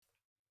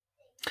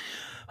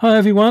Hi,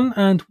 everyone,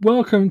 and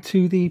welcome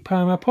to the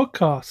Poema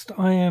podcast.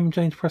 I am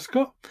James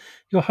Prescott,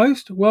 your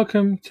host.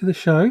 Welcome to the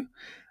show.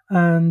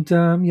 And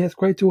it's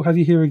great to have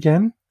you here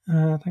again.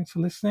 Thanks for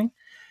listening.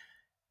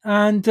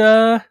 And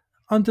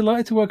I'm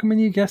delighted to welcome a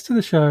new guest to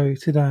the show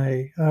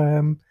today.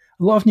 A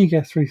lot of new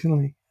guests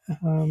recently.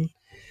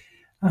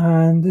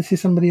 And this is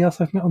somebody else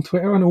I've met on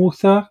Twitter, an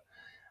author,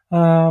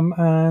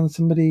 and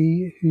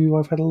somebody who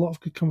I've had a lot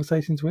of good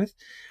conversations with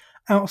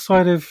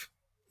outside of,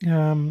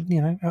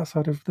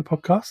 outside of the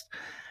podcast.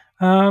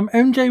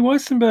 MJ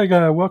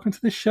Weissenberger, welcome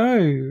to the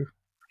show.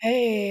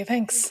 Hey,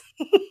 thanks.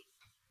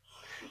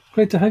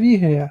 Great to have you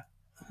here.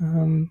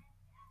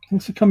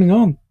 Thanks for coming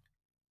on.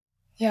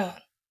 Yeah,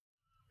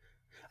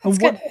 And it's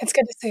good. what? It's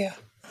good to see you.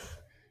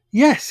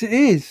 Yes, it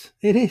is.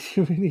 It is.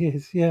 It really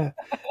is. Yeah.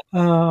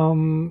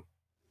 Um,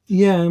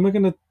 and we're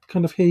going to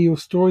kind of hear your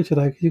story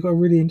today because you've got a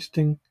really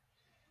interesting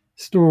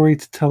story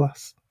to tell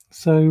us.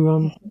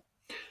 So,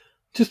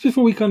 just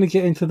before we kind of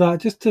get into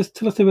that, just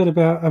tell us a bit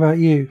about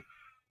you.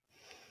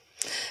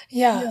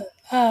 Yeah,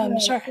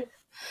 sure.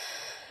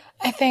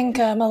 I think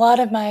a lot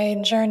of my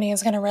journey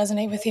is going to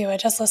resonate with you. I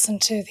just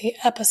listened to the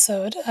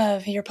episode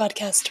of your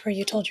podcast where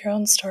you told your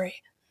own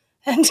story.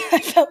 And I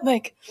felt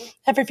like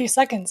every few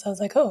seconds I was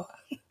like, oh,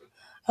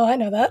 I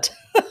know that.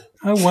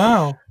 Oh,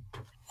 wow.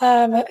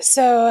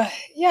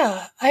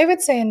 Yeah, I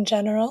would say in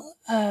general,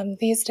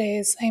 these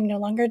days I'm no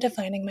longer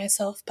defining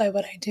myself by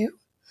what I do.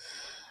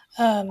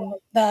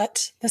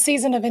 That the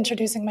season of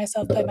introducing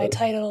myself by my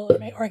title or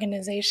my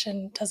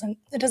organization doesn't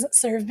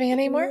serve me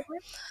anymore.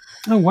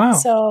 Oh, wow.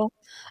 So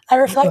I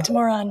reflect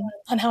more on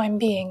how I'm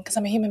being because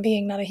I'm a human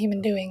being, not a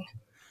human doing.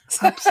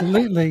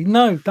 Absolutely.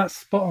 No, that's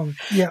spot on.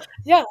 Yeah.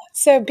 Yeah.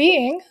 So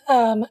being,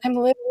 I'm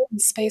living in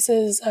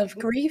spaces of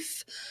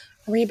grief,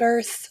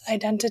 rebirth,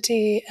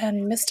 identity,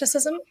 and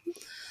mysticism.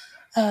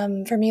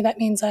 For me, that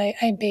means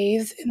I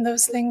bathe in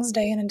those things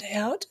day in and day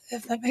out,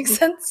 if that makes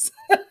sense.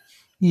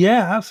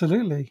 Yeah,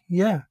 absolutely.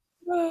 Yeah.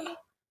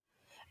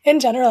 In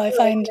general, I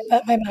find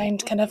that my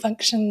mind kind of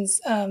functions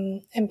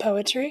in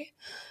poetry.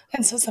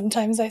 And so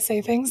sometimes I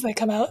say things that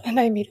come out and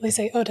I immediately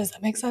say, oh, does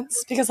that make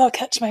sense? Because I'll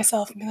catch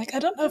myself and be like, I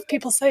don't know if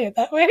people say it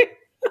that way.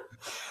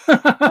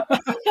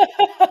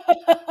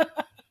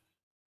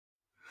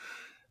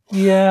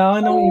 Yeah,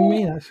 I know what you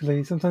mean.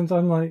 Actually, sometimes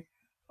I'm like,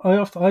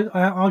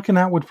 I can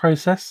outward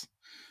process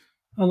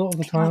a lot of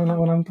the time. Like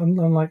when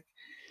I'm like,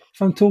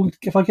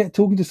 if I get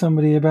talking to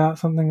somebody about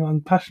something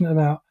I'm passionate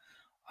about,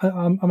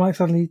 I might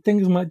suddenly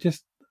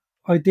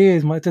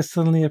ideas might just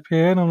suddenly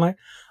appear, and I'm like,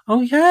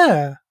 oh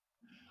yeah,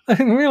 I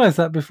didn't realize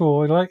that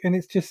before. Like, and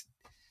it's just,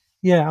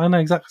 yeah, I know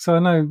exactly. So I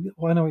know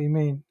what you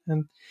mean,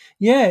 and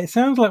yeah, it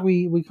sounds like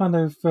we kind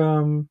of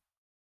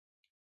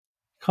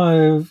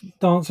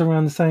dance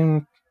around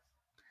the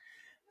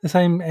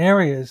same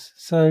areas.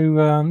 So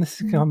I'm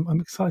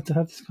excited to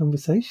have this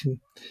conversation.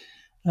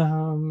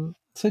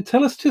 So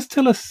tell us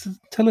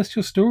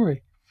your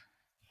story.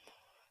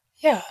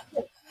 Yeah.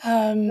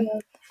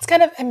 It's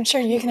kind of, I'm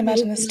sure you can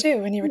imagine this too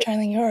when you were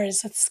telling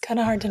yours. It's kind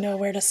of hard to know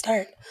where to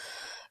start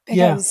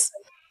Yeah, because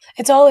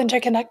it's all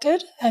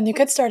interconnected and you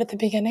could start at the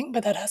beginning,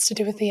 but that has to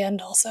do with the end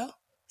also.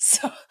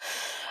 So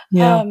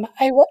yeah,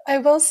 I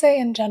will say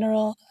in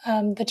general,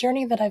 the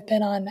journey that I've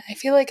been on, I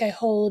feel like I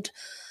hold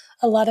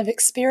a lot of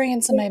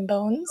experience in my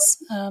bones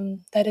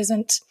that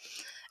isn't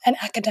an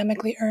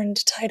academically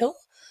earned title,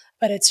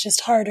 but it's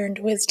just hard earned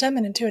wisdom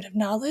and intuitive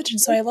knowledge. And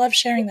so I love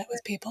sharing that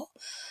with people.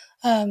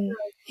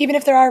 Even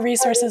if there are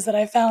resources that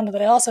I found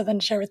that I also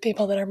then share with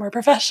people that are more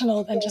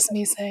professional than just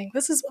me saying,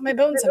 this is what my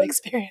bones have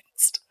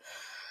experienced.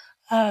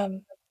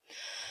 Um,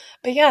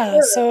 but yeah,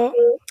 so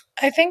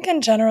I think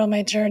in general,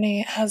 my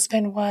journey has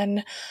been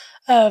one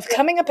of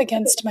coming up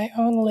against my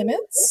own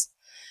limits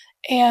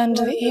and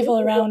the evil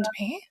around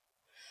me,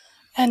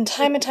 and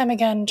time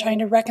again trying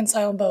to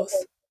reconcile both.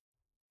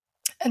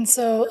 And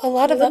so a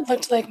lot of that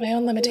looked like my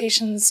own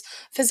limitations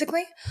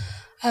physically.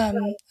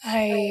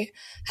 I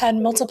had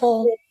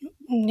multiple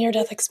near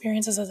death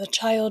experiences as a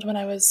child when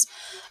I was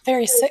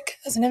very sick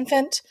as an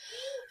infant.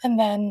 And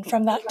then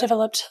from that,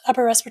 developed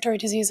upper respiratory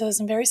diseases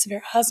and very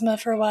severe asthma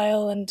for a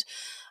while. And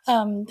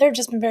there have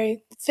just been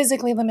very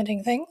physically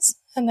limiting things.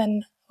 And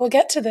then we'll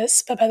get to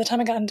this, but by the time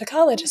I got into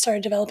college, I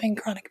started developing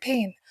chronic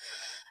pain.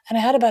 And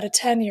I had about a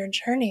 10-year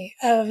journey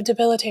of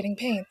debilitating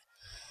pain.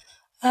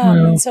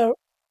 well, And so,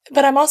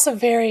 but I'm also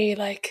very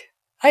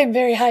I am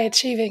very high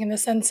achieving in the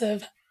sense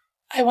of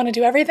I want to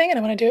do everything and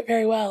I want to do it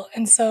very well.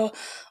 And so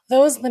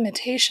those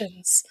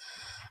limitations,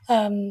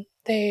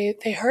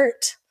 they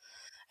hurt.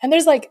 And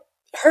there's like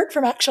hurt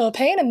from actual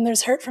pain, and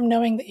there's hurt from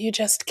knowing that you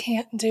just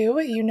can't do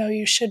what you know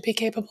you should be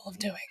capable of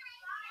doing,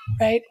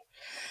 right?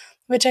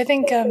 Which I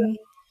think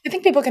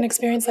people can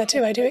experience that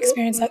too. I do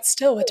experience that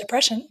still with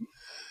depression.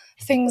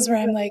 Things where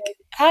I'm like,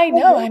 I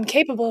know I'm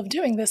capable of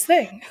doing this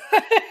thing.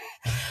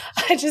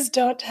 I just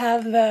don't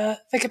have the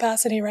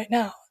capacity right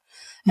now.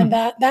 And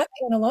mhm. that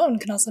pain alone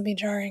can also be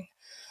jarring.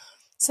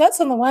 So that's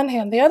on the one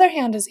hand. The other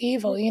hand is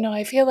evil.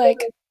 I feel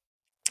like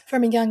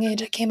from a young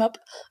age I came up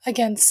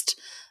against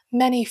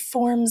many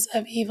forms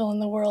of evil in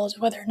the world,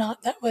 whether or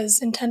not that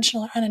was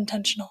intentional or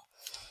unintentional.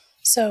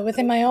 So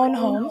within my own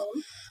home,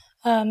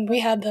 we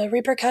had the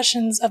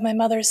repercussions of my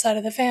mother's side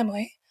of the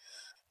family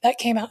that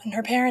came out in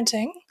her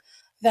parenting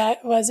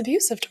that was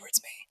abusive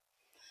towards me.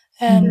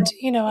 And,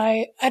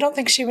 I don't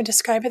think she would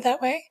describe it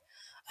that way.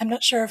 I'm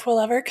not sure if we'll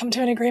ever come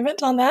to an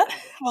agreement on that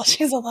while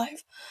she's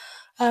alive.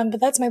 But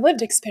that's my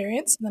lived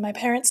experience. And then my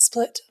parents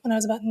split when I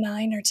was about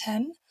 9 or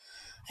 10.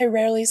 I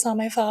rarely saw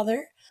my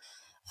father.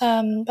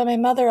 But my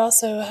mother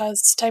also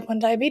has type 1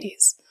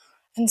 diabetes.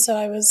 And so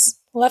I was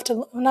left,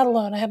 not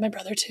alone, I had my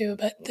brother too,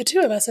 but the two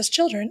of us as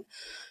children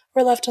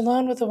were left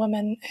alone with a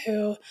woman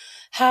who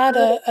had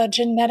a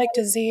genetic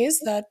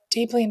disease that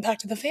deeply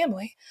impacted the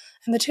family.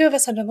 And the two of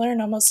us had to learn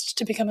almost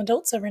to become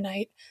adults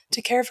overnight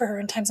to care for her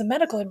in times of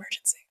medical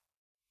emergency.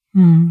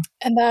 Mm.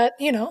 And that,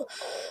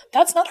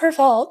 that's not her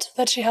fault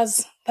that she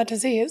has that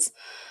disease.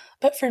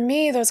 But for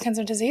me, those kinds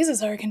of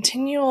diseases are a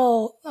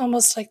continual,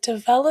 almost like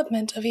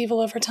development of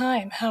evil over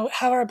time, how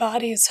our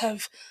bodies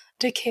have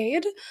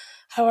decayed,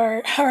 how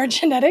our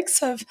genetics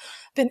have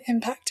been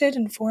impacted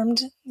and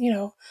formed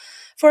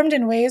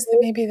in ways that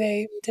maybe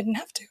they didn't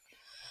have to.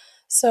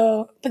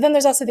 So, but then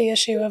there's also the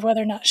issue of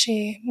whether or not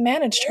she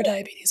managed her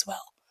diabetes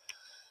well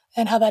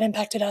and how that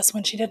impacted us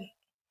when she didn't.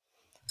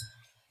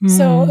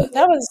 So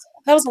that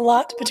was a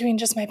lot between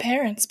just my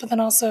parents, but then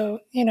also,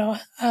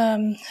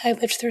 I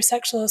lived through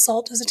sexual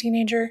assault as a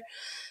teenager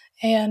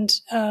and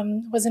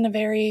was in a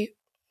very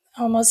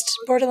almost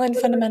borderline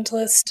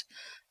fundamentalist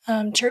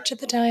church at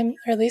the time,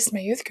 or at least my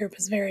youth group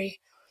was very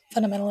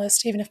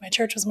fundamentalist, even if my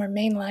church was more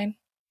mainline.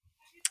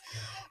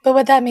 But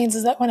what that means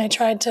is that when I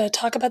tried to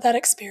talk about that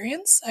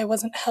experience, I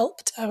wasn't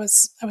helped. I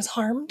was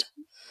harmed,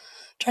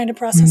 trying to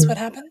process what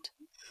happened,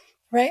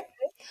 right?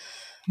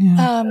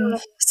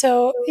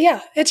 So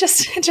yeah, it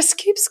just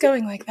keeps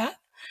going like that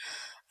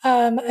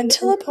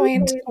until a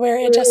point where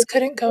it just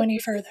couldn't go any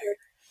further.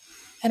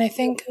 And I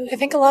think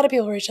a lot of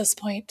people reach this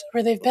point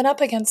where they've been up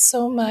against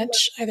so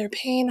much either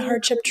pain,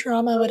 hardship,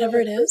 trauma, whatever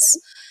it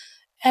is,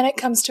 and it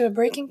comes to a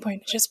breaking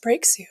point. It just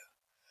breaks you.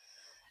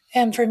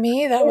 And for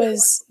me, that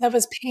was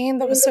pain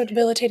that was so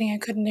debilitating I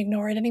couldn't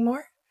ignore it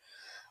anymore.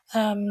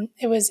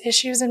 It was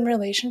issues in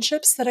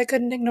relationships that I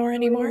couldn't ignore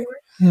anymore.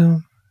 Yeah.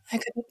 I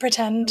couldn't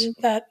pretend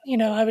that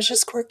I was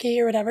just quirky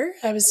or whatever.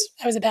 I was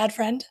a bad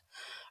friend,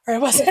 or I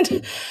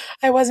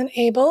wasn't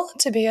able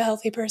to be a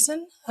healthy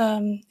person.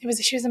 It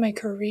was issues in my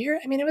career.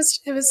 I mean, it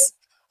was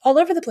all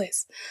over the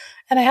place,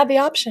 and I had the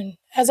option,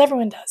 as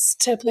everyone does,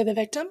 to play the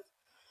victim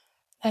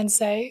and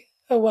say,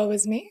 "Oh, woe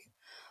is me,"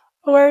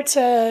 or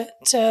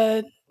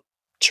to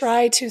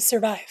try to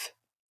survive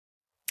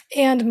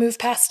and move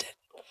past it.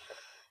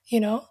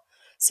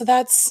 So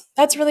that's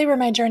really where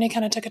my journey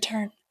kind of took a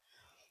turn.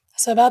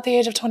 So about the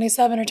age of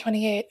 27 or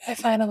 28, I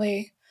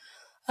finally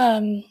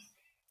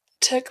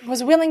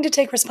was willing to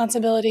take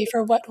responsibility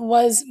for what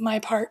was my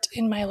part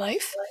in my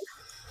life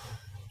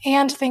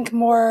and think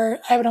more,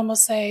 I would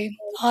almost say,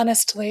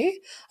 honestly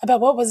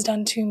about what was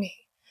done to me.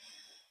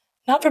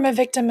 Not from a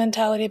victim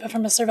mentality, but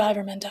from a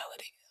survivor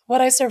mentality. What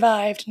I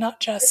survived,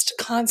 not just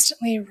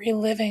constantly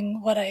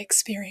reliving what I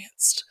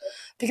experienced.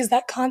 Because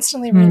that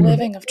constantly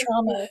reliving of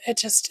trauma,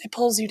 it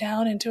pulls you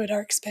down into a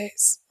dark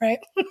space, right?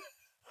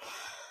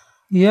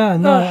 Yeah,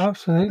 no,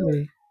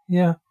 absolutely.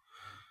 Yeah.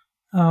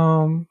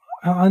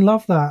 I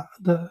love that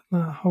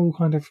whole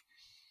kind of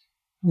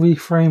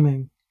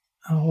reframing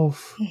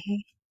of,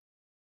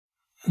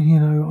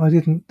 I'm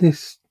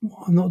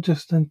not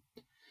just a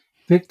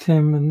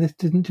victim and this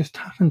didn't just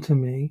happen to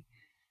me.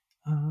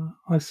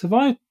 I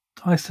survived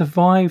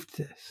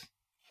this.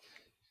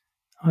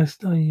 I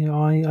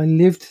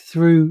lived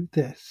through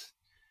this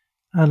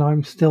and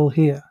I'm still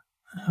here.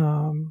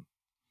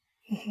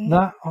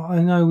 That I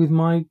know with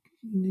my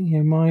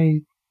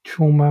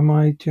trauma,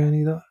 my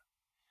journey,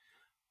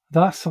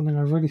 that's something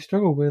I really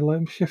struggle with.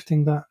 Like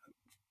shifting that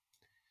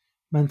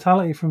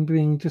mentality from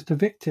being just a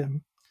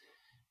victim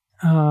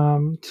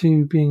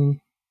to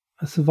being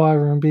a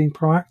survivor and being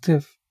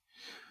proactive.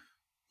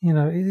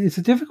 It's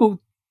a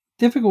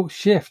difficult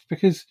shift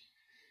because,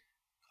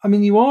 I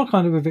mean, you are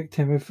kind of a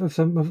victim of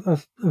some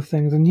of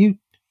things, and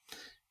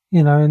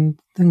and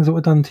things that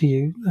were done to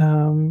you.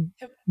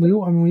 We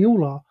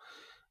all are,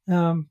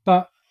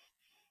 but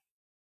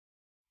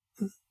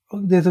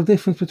there's a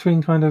difference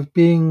between kind of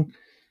being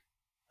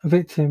a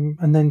victim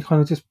and then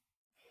kind of just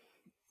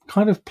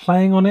kind of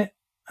playing on it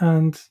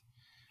and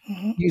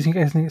using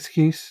it as an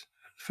excuse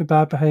for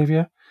bad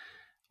behavior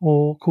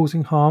or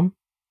causing harm.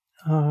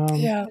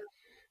 Yeah.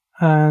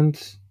 And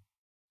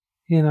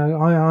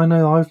I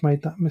know I've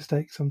made that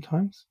mistake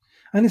sometimes,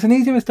 and it's an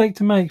easy mistake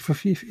to make for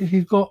if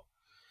you've got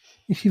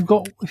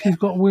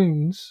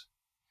wounds,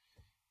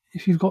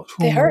 if you've got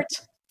They trauma,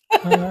 hurt.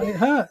 it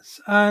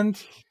hurts,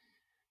 and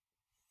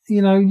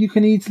you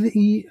can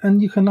easily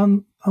and you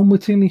can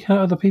unwittingly hurt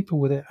other people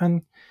with it,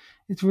 and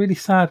it's really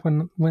sad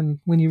when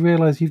you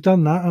realize you've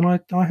done that. And I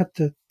had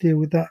to deal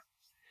with that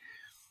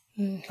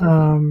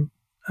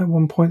at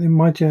one point in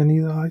my journey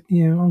that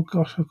oh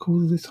gosh, I've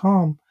caused this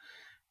harm,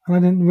 and I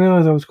didn't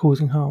realize I was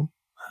causing harm.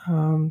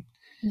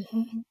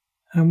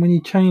 And when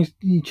you change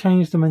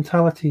the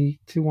mentality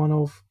to one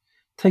of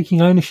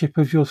taking ownership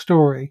of your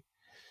story,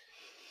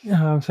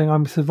 saying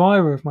I'm a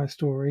survivor of my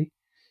story,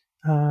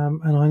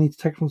 and I need to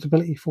take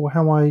responsibility for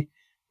how I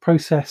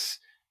process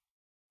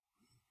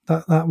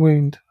that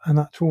wound and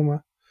that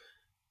trauma,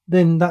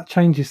 then that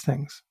changes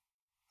things.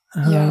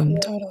 Yeah,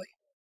 totally.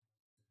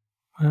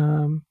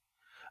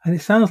 And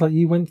it sounds like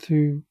you went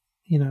through,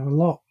 a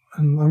lot,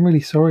 and I'm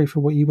really sorry for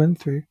what you went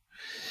through.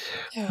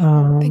 Yeah,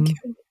 thank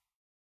Um,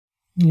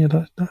 you.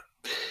 that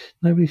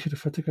nobody should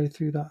have had to go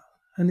through that,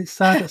 and it's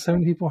sad that so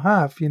many people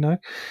have,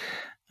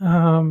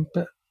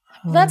 but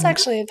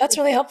That's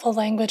really helpful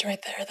language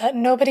right there, that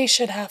nobody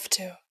should have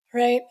to,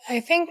 right? I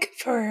think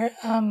for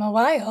a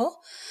while,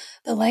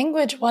 the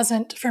language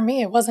wasn't, for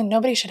me, it wasn't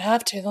nobody should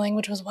have to. The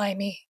language was why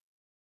me?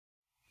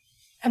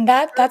 And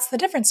that's the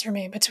difference for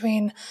me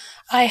between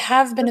I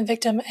have been a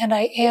victim and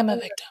I am a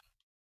victim,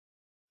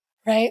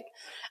 right?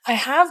 I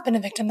have been a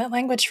victim. That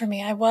language for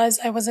me, I was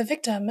a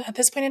victim at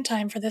this point in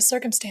time for this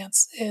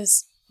circumstance,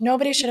 is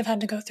nobody should have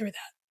had to go through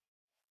that.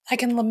 I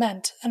can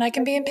lament and I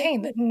can be in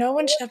pain that no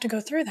one should have to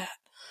go through that.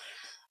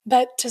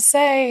 But to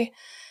say,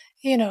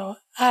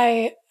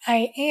 I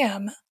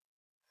am,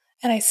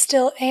 and I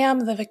still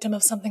am the victim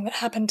of something that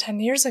happened 10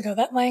 years ago,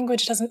 that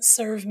language doesn't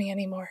serve me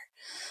anymore.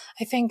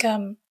 I think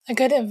a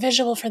good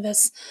visual for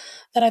this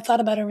that I thought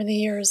about over the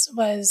years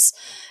was,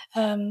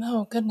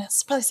 oh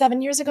goodness, probably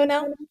 7 years ago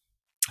now.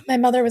 My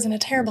mother was in a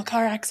terrible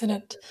car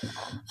accident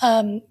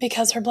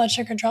because her blood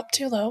sugar dropped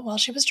too low while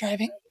she was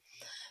driving,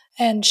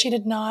 and she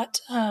did not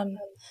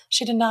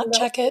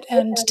check it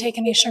and take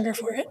any sugar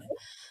for it,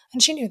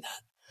 and she knew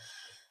that.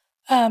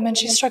 And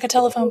she struck a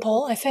telephone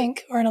pole, I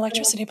think, or an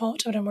electricity pole,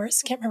 which would have been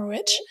worse. Can't remember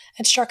which.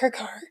 And struck her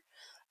car.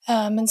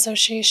 And so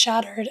she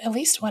shattered at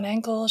least one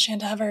ankle. She had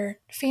to have her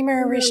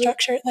femur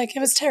restructured. Like, it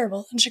was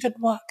terrible, and she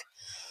couldn't walk.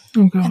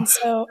 oh And gosh,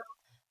 so,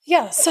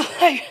 so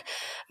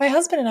my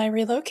husband and I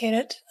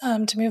relocated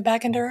to move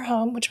back into her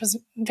home, which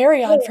was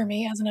very odd for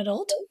me as an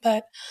adult,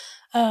 but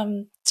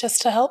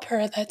just to help her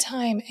at that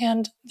time.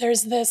 And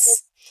there's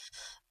this,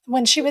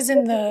 when she was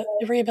in the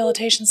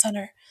rehabilitation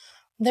center,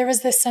 there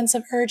was this sense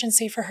of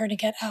urgency for her to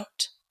get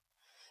out.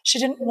 She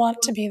didn't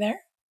want to be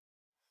there.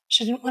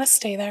 She didn't want to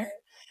stay there.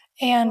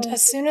 And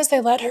as soon as they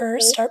let her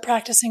start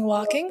practicing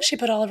walking, she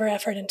put all of her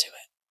effort into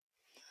it.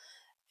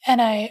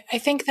 And I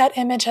think that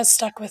image has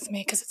stuck with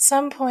me because at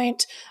some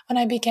point when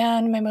I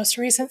began my most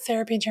recent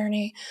therapy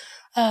journey,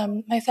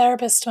 my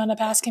therapist wound up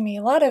asking me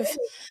a lot of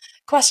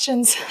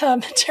questions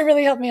to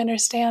really help me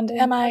understand: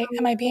 am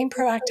I being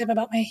proactive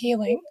about my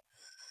healing,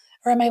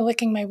 or am I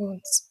licking my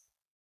wounds?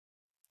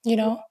 You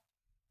know.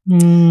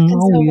 And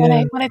oh so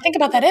yeah, when I think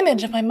about that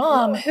image of my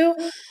mom, who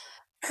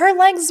her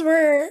legs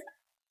were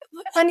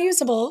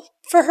unusable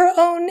for her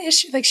own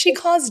issue, like she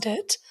caused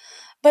it,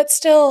 but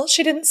still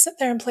she didn't sit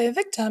there and play a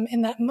victim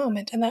in that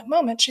moment. In that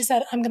moment, she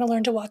said, "I'm going to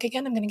learn to walk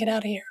again. I'm going to get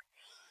out of here."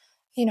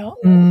 You know.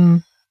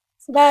 mm,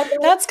 So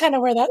that's kind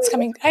of where that's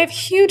coming. I have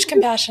huge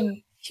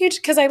compassion, huge,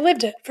 because I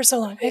lived it for so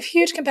long. I have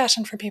huge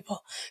compassion for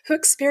people who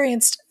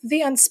experienced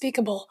the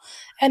unspeakable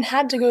and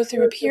had to go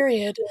through a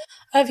period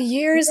of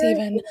years,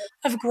 even,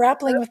 of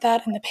grappling with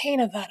that and the pain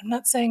of that. I'm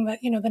not saying that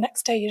the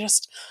next day you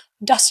just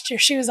dust your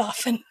shoes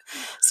off and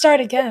start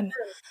again.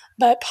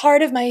 But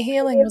part of my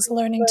healing was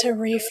learning to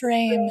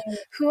reframe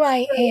who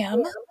I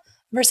am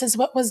versus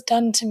what was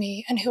done to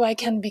me and who I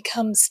can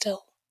become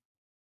still.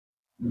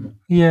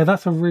 yeah.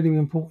 That's a really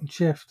important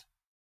shift.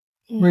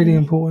 Really Mm-hmm.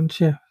 important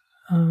shift.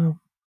 Um,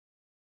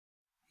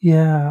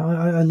 yeah,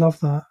 I love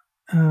that.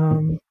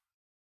 Um,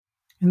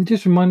 and it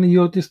just reminded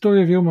me, the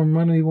story of your mum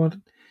reminded me what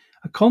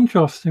a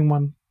contrasting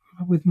one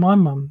with my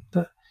mum.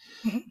 That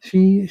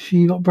Mm-hmm.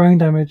 she got brain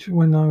damage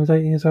when I was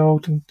 8 years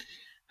old and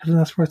had an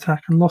asthma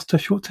attack and lost her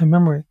short term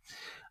memory,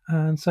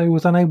 and so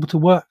was unable to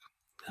work.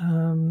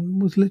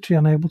 Was literally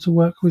unable to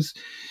work. Was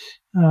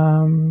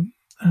um,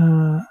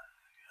 uh,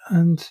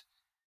 and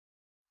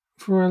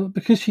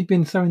because she'd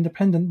been so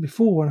independent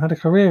before and had a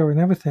career and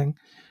everything,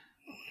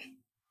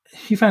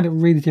 she found it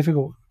really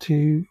difficult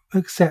to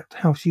accept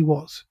how she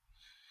was,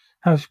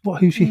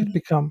 who she had Mm-hmm.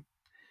 become,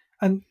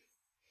 and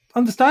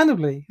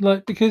understandably,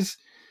 like because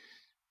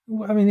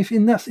I mean, if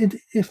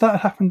that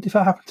happened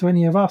to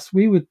any of us,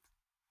 we would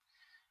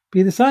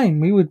be the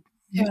same. We would,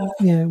 Yeah.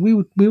 yeah, we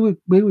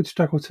would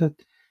struggle to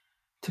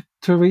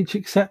reach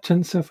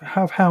acceptance of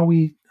how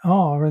we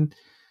are, and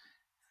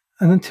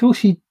till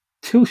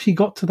she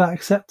got to that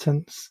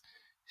acceptance,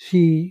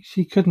 she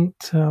couldn't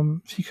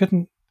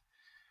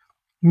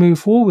move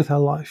forward with her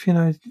life.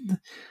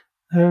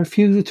 Her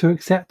refusal to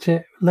accept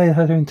it led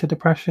her into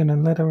depression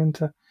and led her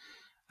into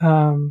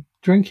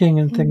drinking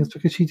and things Mm-hmm.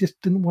 because she just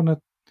didn't want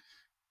to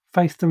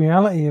face the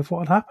reality of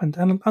what had happened.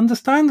 And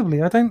understandably,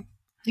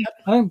 Yep.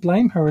 I don't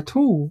blame her at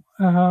all.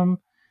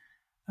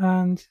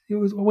 And it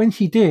was when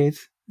she did,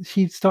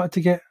 she started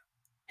to get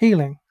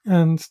healing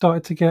and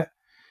started to get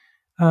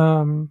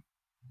um,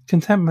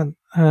 contentment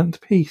and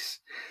peace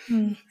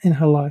Mm. in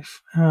her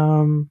life,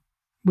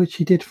 which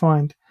she did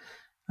find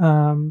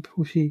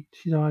before she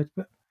died.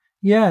 But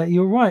yeah,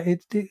 you're right.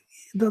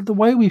 the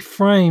way we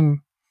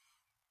frame.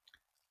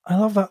 I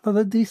love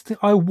that these things.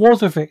 I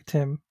was a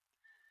victim,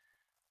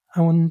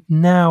 and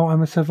now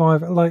I'm a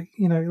survivor. Like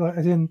like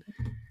as in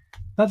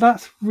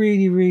that's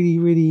really, really,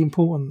 really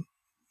important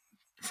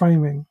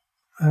framing.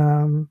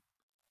 Um,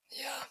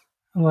 Yeah.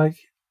 like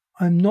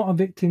I'm not a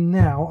victim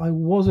now. I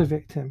was a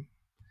victim.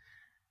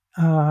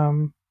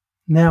 Um,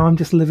 Now I'm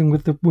just living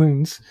with the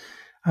wounds,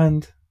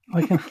 and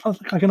I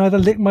can either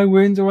lick my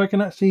wounds or I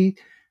can actually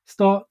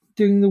start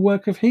doing the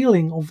work of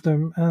healing of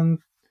them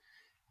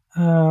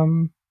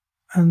um,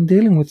 and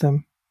dealing with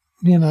them,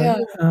 Yeah.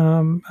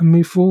 and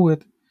move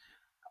forward.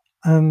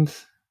 And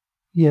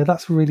yeah,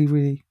 that's really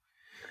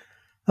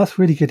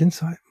good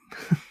insight.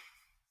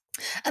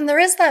 And there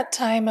is that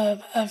time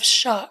of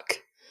shock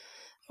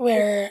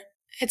where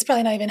it's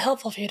probably not even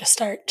helpful for you to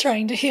start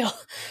trying to heal.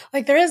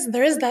 Like there is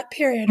that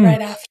period Mm.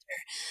 right after.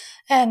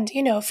 And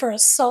for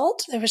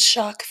assault, it was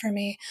shock for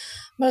me.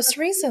 Most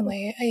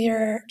recently,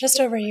 just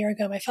over a year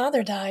ago, my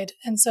father died,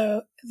 and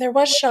so there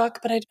was shock.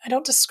 But I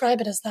don't describe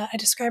it as that. I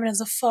describe it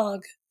as a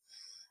fog.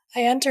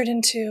 I entered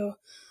into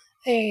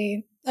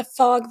a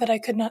fog that I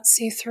could not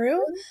see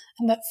through,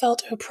 and that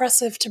felt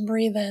oppressive to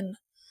breathe in.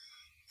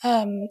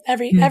 Mm.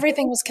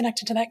 Everything was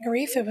connected to that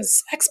grief. It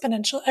was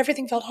exponential.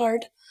 Everything felt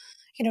hard.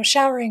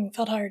 Showering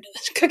felt hard,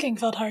 cooking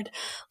felt hard,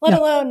 let Yeah.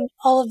 alone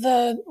all of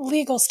the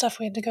legal stuff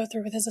we had to go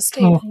through with his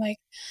estate. Oh, And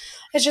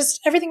it's just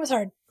everything was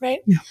hard, right?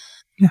 yeah.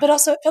 Yeah. But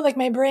also, it felt like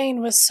my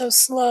brain was so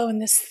slow in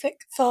this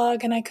thick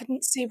fog, and I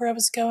couldn't see where I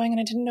was going, and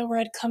I didn't know where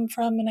I'd come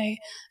from, and I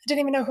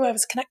didn't even know who I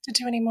was connected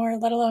to anymore,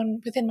 let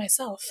alone within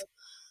myself.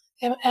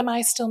 Am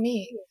I still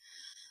me?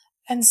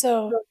 And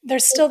so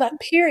there's still that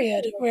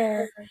period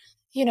where,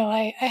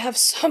 I have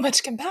so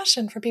much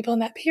compassion for people in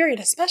that period,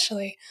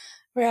 especially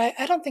where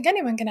I don't think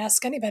anyone can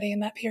ask anybody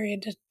in that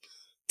period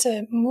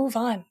to move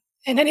on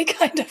in any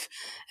kind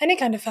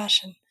of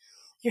fashion.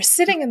 You're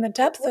sitting in the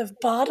depth of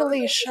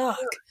bodily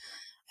shock,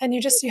 and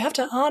you have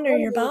to honor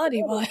your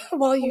body while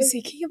while you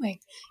seek healing,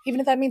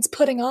 even if that means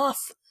putting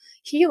off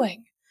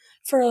healing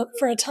for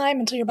a time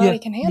until your Yeah. body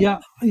can handle Yeah.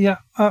 Yeah.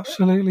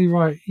 Absolutely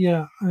right.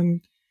 Yeah.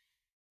 And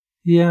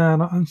yeah,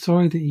 and I'm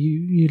sorry that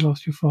you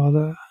lost your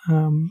father.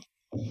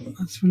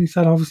 That's really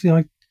sad. Obviously,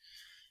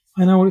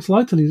 I know what it's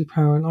like to lose a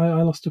parent.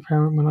 I lost a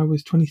parent when I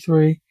was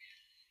 23,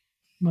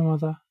 my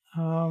mother.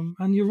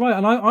 And you're right.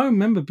 And I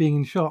remember being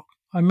in shock.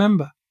 I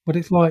remember what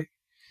it's like.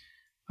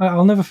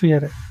 I'll never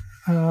forget it.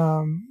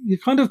 You're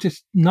kind of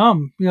just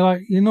numb. You're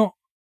like it.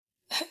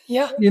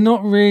 Yeah, you're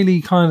not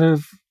really kind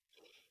of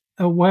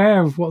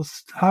aware of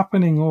what's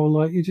happening, or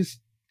like you're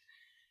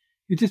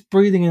just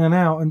breathing in and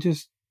out and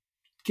just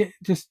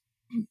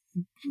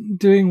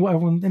doing what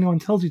anyone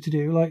tells you to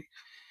do. Like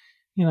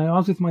I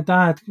was with my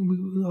dad.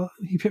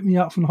 He picked me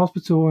up from the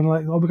hospital and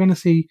like, oh, we're going to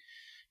see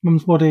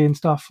mum's body and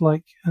stuff.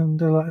 Like, and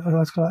they're like, I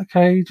was like,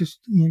 okay, just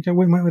go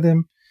went with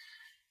him.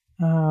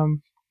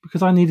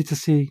 Because I needed to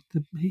see.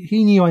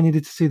 He knew I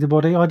needed to see the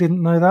body. I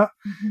didn't know that,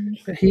 hmm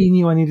but he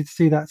knew I needed to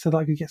see that so that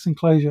I could get some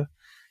closure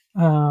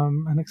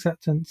and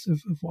acceptance of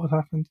what had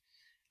happened.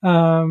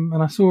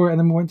 And I saw it, and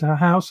then we went to her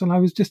house, and I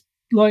was just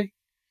like,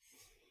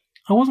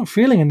 I wasn't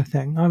feeling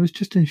anything. I was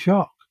just in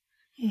shock.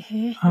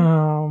 hmm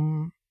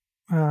Um,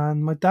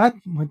 and my dad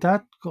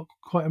got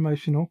quite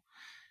emotional,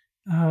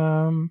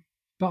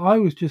 but I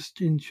was just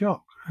in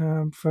shock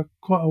for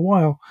quite a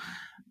while.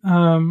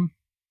 Um,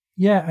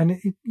 yeah, and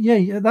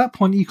yeah, at that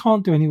point you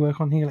can't do any work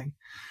on healing.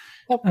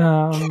 Nope.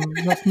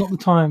 That's not the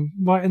time.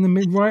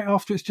 Right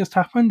after it's just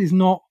happened is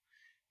not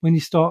when you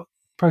start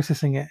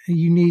processing it.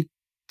 You need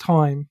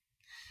time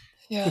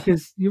Yeah.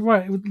 because you're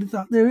right.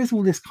 There is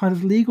all this kind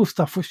of legal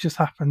stuff which just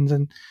happens,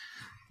 and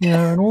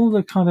and all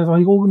the kind of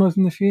like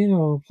organising the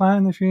funeral,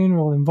 planning the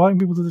funeral, inviting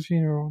people to the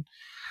funeral.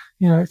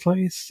 It's like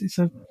it's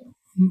a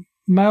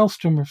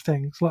maelstrom of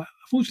things. Like,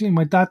 fortunately,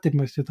 my dad did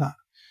most of that.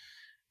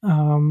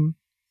 Um,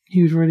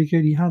 he was really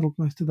good. He handled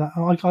most of that.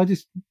 I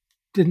just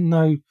didn't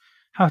know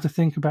how to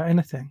think about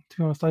anything. To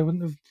be honest, I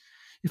wouldn't have.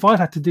 If I'd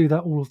had to do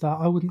that, all of that,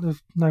 I wouldn't have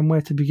known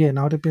where to begin.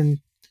 I'd have been,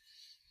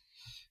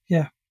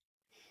 yeah.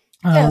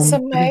 Yeah, so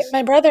But it's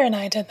my brother and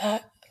I did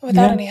that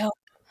without yeah, any help.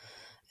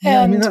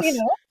 yeah. I mean, And,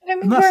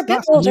 and we're a bit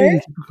that's older really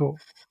difficult.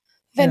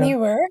 than Yeah, you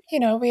were.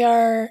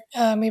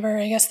 We were,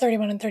 I guess,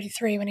 31 and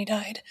 33 when he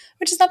died,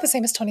 which is not the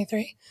same as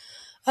 23.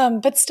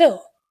 But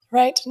still,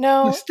 right? you're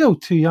No. still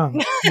too young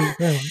to lose a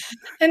parent.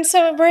 And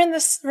so we're in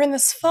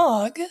this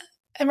fog,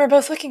 and we're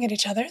both looking at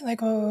each other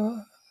like,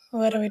 well,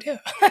 what do we do?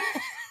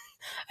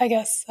 I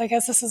guess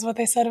this is what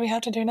they said we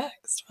have to do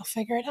next. We'll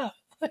figure it out.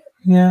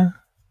 Yeah,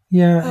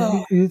 yeah.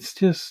 Oh, It's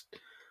just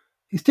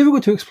it's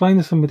difficult to explain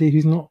to somebody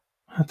who's not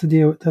had to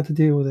deal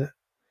with it,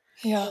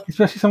 yeah.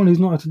 especially someone who's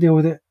not had to deal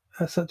with it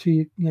at such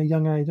a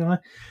young age. And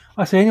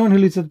I say anyone who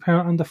loses a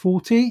parent under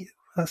 40,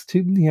 that's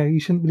too. You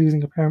shouldn't be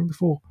losing a parent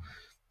before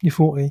you're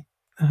 40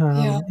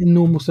 Yeah. in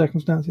normal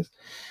circumstances.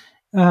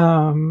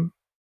 Um,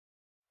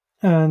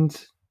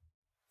 and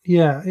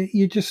yeah,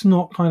 you're just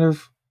not kind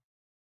of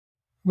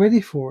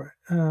ready for it.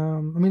 I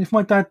mean, if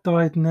my dad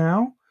died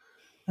now,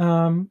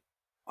 um,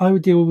 I'd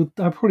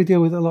probably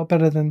deal with it a lot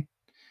better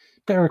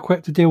better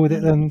equipped to deal with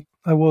it than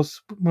I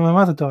was when my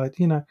mother died.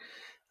 I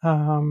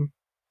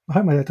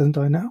hope my dad doesn't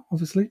die now,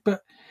 obviously,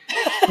 but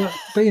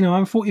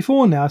I'm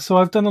 44 now, so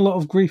I've done a lot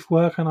of grief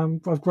work,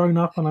 and I've grown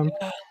up, and I'm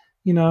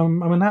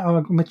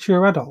a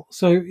mature adult.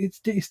 So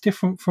it's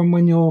different from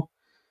when you're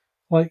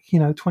like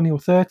 20 or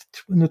 30,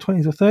 in your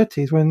 20s or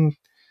 30s, when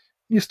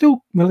you're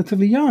still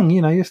relatively young.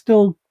 You're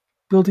still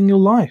building your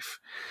life,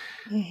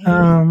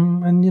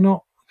 and you're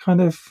not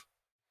kind of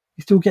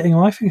you're still getting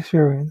life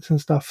experience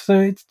and stuff. So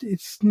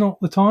it's not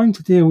the time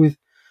to deal with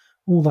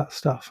all that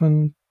stuff,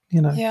 and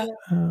Yeah.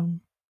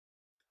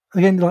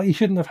 again, like, you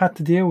shouldn't have had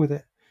to deal with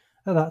it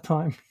at that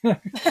time.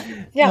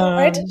 Yeah,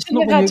 right? It's not Shouldn't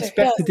when have you had to, yes.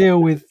 expect to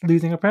deal with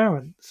losing a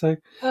parent. So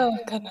Oh,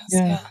 goodness,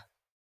 yeah, yeah.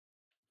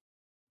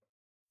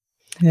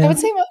 I yeah, would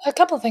say a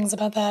couple of things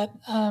about that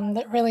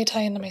that really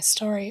tie into my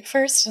story.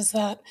 First is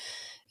that,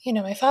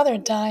 my father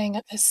dying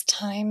at this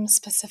time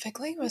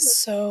specifically was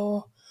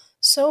so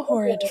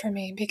horrid for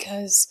me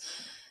because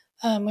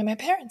when my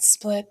parents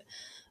split,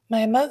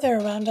 my mother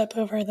wound up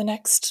over the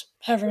next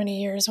however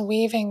many years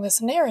weaving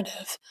this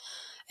narrative,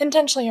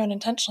 intentionally or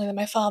unintentionally, that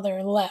my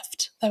father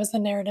left. That was the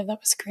narrative that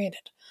was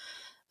created,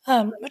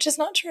 which is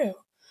not true.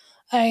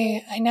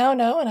 I now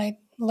know, and I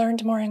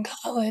learned more in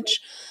college,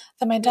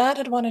 that my dad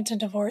had wanted to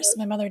divorce,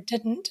 my mother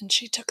didn't, and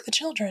she took the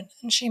children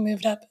and she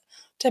moved up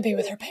to be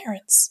with her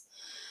parents.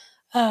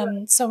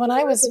 So when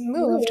I was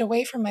moved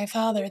away from my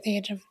father at the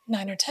age of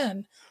 9 or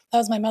 10, that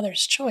was my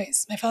mother's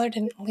choice. My father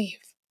didn't leave.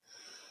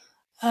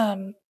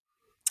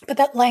 But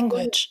that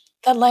language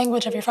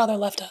of your father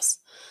left us,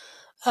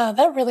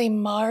 that really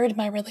marred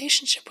my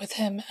relationship with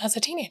him as a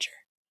teenager.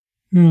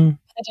 mm,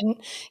 I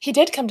didn't. He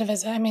did come to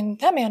visit. I mean,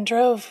 that man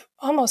drove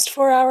almost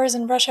 4 hours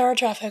in rush hour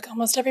traffic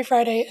almost every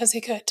Friday as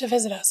he could to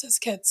visit us as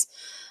kids,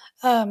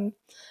 um,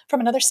 from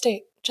another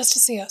state just to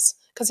see us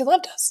because he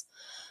loved us.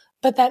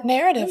 But that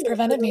narrative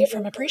prevented me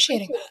from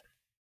appreciating that.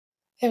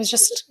 It was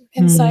just mm,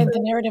 inside the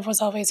narrative was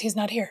always, he's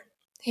not here.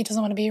 He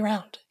doesn't want to be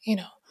around.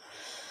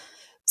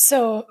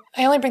 So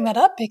I only bring that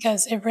up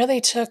because it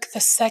really took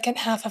the second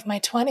half of my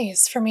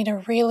 20s for me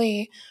to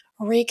really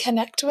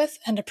reconnect with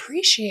and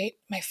appreciate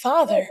my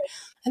father.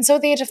 And so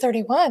at the age of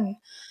 31,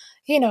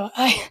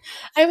 I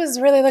was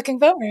really looking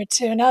forward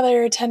to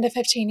another 10 to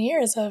 15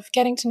 years of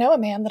getting to know a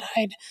man that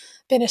I'd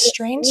been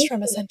estranged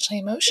from essentially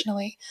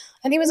emotionally.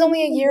 And he was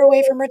only a year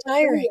away from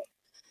retiring,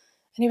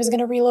 and he was going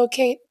to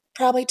relocate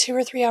probably 2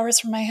 or 3 hours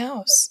from my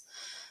house.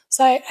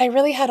 So I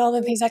really had all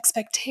of these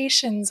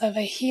expectations of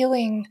a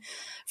healing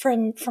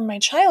from my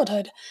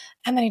childhood,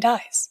 and then he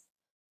dies.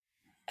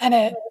 And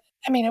it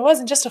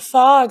wasn't just a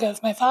fog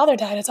of my father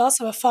died, it's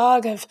also a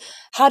fog of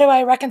how do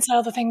I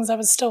reconcile the things I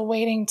was still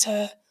waiting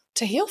to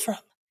heal from,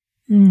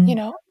 you mm.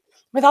 know?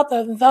 Without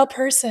the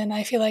person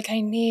I feel like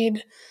I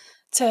need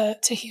to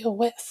heal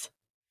with.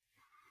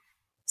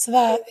 So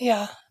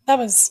that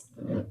was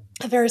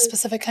a very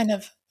specific kind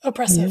of Yeah,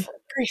 oppressive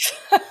grief.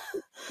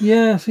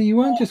 yeah. So you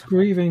weren't just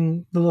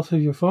grieving the loss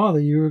of your father;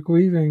 you were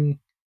grieving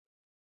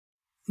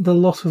the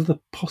loss of the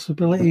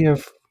possibility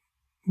of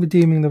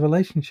redeeming the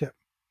relationship,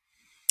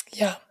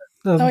 Yeah.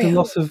 the, Oh the yeah.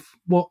 loss of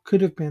what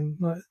could have been.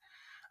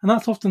 And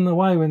that's often the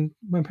way when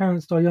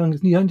parents die young.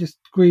 You don't just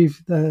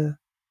grieve their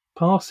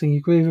passing;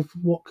 you grieve of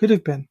what could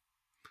have been.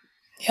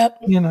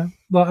 Yep.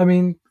 But I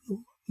mean,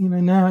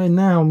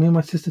 now me and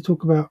my sister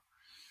talk about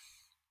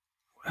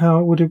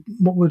how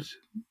what would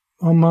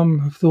our mum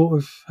have thought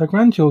of her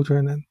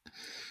grandchildren, and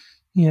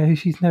who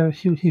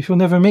she'll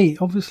never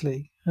meet,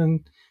 obviously,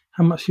 and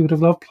how much she would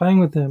have loved playing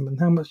with them, and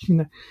how much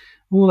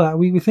all that.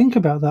 We think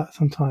about that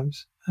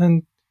sometimes,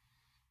 and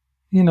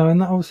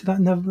and that obviously that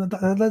never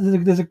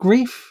there's a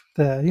grief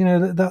there.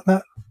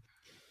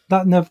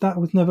 That never that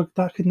was never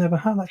that could never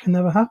that can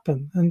never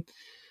happen, and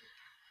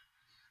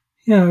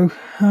you know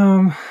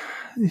um,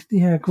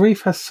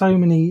 grief has so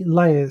many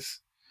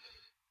layers,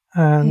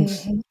 and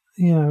Mhm.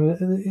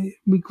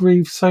 we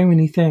grieve so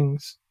many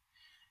things.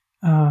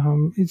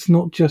 It's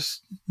not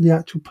just the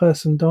actual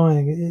person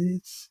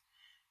dying.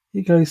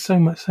 It goes so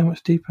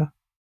much deeper.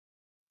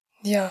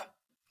 Yeah.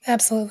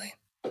 Absolutely.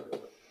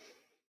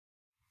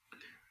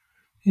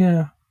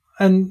 Yeah.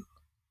 And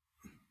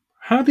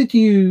how did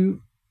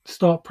you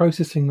start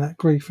processing that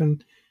grief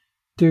and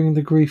doing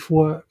the grief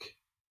work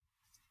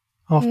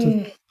after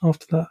Mm.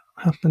 after that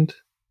happened?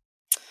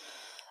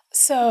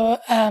 So,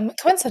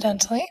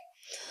 coincidentally,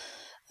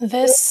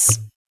 this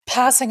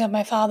passing of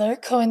my father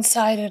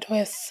coincided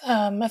with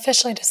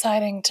officially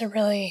deciding to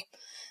really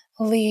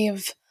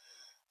leave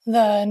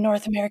the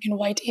North American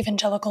white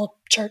evangelical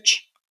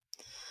church.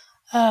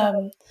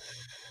 Um,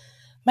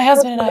 my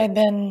husband and I had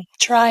been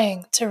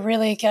trying to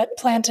really get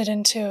planted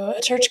into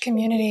a church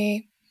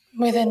community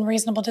within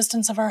reasonable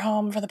distance of our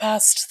home for the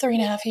past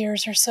 3.5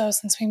 years or so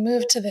since we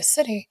moved to this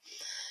city,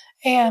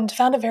 and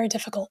found it very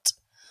difficult.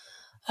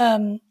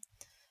 Um,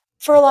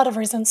 for a lot of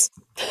reasons,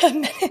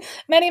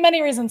 many,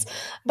 many reasons.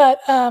 But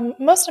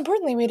most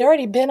importantly, we'd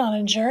already been on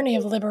a journey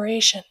of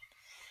liberation,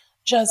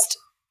 just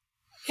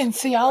in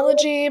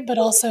theology, but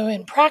also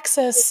in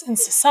praxis, in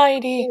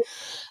society.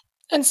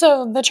 And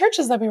so the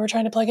churches that we were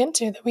trying to plug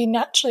into, that we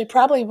naturally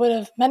probably would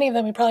have, many of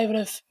them we probably would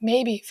have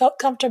maybe felt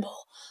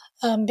comfortable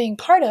being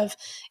part of,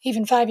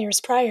 even 5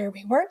 years prior,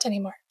 we weren't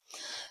anymore.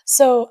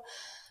 So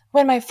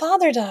when my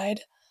father died,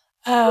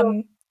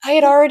 I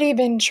had already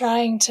been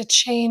trying to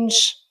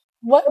change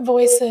what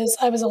voices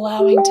I was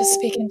allowing to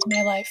speak into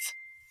my life.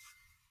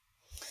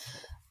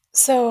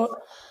 So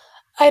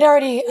I'd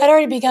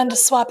already begun to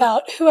swap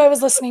out who I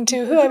was listening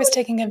to, who I was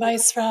taking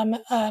advice from,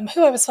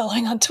 who I was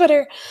following on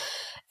Twitter,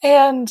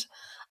 and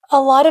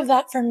a lot of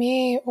that for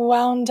me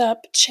wound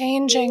up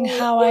changing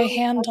how I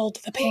handled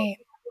the pain.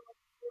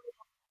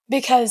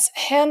 Because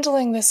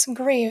handling this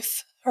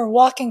grief or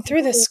walking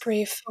through this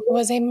grief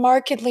was a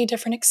markedly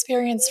different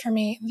experience for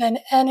me than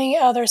any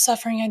other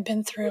suffering I'd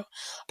been through,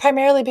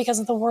 primarily because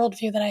of the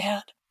worldview that I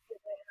had.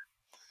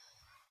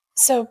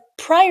 So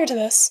prior to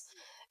this,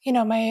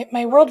 my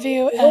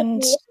worldview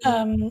and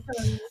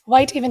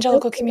white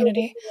evangelical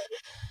community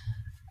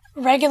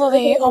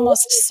regularly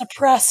almost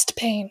suppressed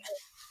pain.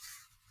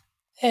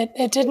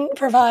 It didn't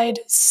provide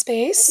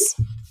space,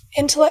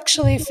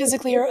 intellectually,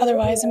 physically, or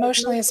otherwise,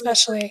 emotionally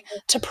especially,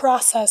 to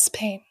process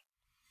pain.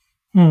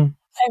 I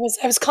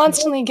was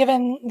constantly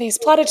given these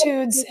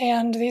platitudes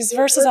and these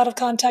verses out of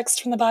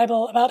context from the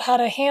Bible about how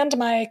to hand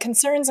my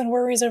concerns and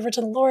worries over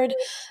to the Lord,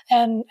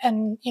 and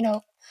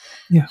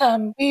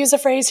we use a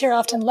phrase here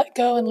often: "Let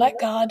go and let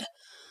God."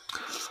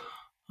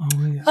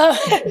 Oh yeah.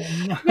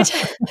 Which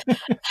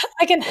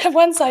I can have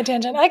one side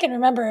tangent. I can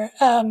remember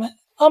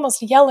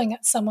almost yelling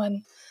at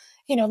someone,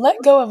 let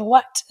go of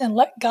what and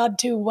let God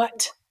do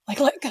what? Like,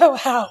 let go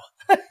how?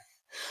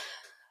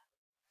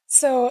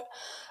 So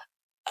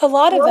a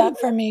lot of that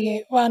for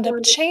me wound up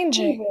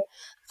changing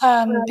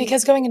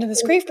because going into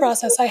this grief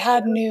process, I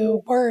had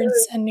new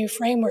words and new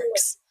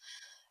frameworks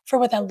for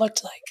what that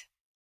looked like.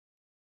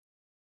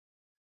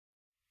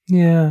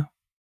 Yeah,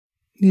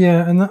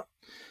 yeah, and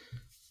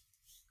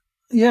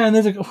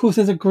of course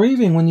there's a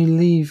grieving when you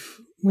leave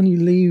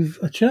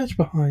a church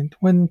behind.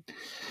 When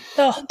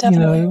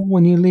Definitely.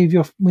 when you leave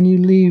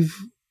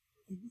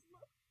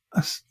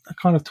a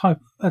kind of type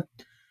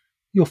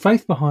your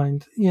faith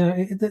behind.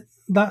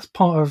 That's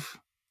part of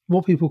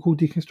what people call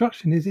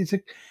deconstruction.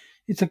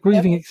 It's a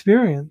grieving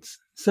experience.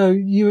 So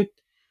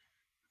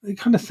it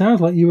kind of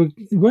sounds like you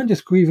weren't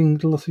just grieving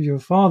the loss of your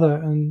father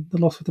and the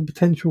loss of the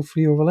potential for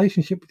your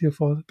relationship with your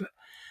father, but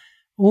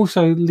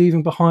also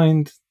leaving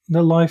behind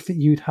the life that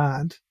you'd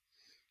had,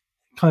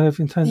 kind of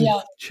in terms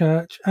of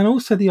church, and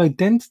also the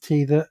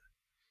identity that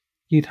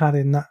you'd had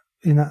in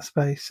that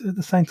space at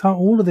the same time.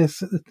 All of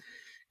this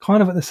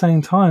kind of at the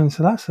same time.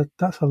 So that's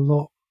a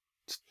lot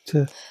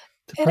to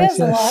It process. is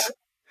a lot.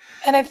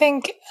 And I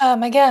think,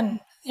 again,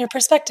 your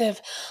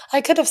perspective,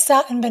 I could have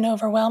sat and been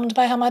overwhelmed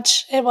by how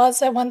much it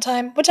was at one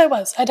time, which I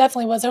was. I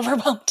definitely was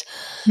overwhelmed.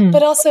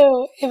 But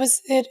also,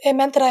 it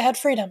meant that I had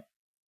freedom.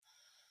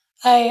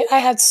 I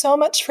had so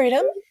much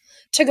freedom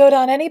to go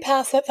down any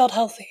path that felt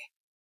healthy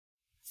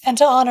and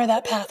to honor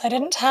that path. I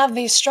didn't have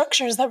these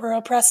structures that were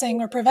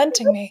oppressing or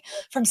preventing me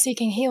from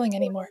seeking healing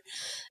anymore.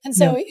 And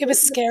so it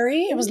was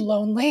scary, it was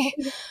lonely,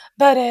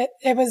 but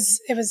it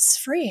was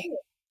freeing.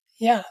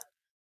 Yeah.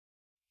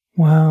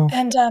 Wow.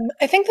 And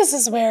I think this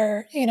is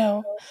where,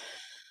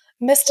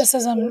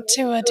 mysticism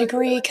to a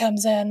degree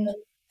comes in.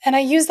 And I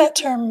use that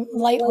term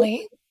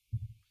lightly.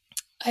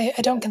 I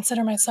don't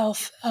consider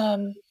myself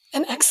an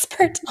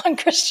expert on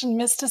Christian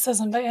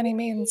mysticism by any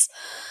means.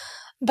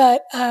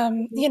 But,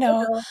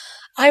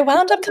 I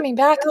wound up coming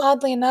back,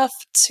 oddly enough,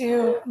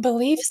 to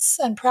beliefs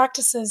and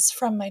practices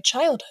from my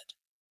childhood.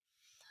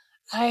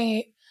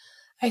 I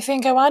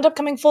think I wound up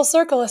coming full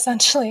circle,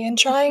 essentially, in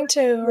trying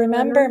to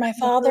remember my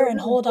father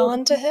and hold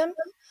on to him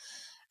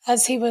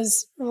as he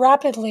was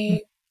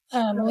rapidly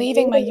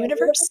leaving my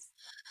universe.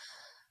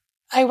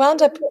 I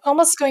wound up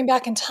almost going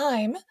back in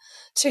time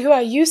to who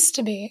I used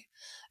to be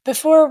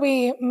before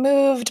we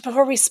moved,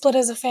 before we split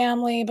as a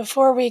family,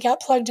 before we got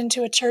plugged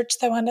into a church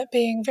that wound up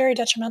being very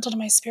detrimental to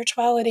my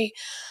spirituality.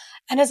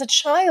 And as a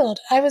child,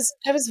 I was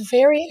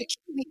very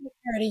acutely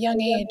aware at a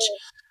young age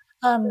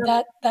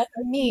that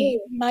me,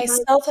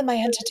 myself, and my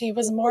entity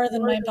was more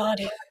than my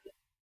body.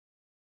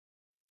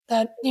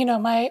 That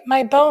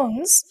my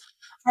bones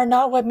are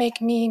not what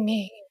make me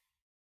me.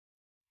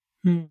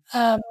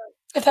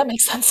 If that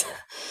makes sense.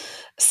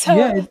 So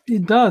yeah,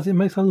 it does. It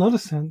makes a lot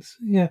of sense.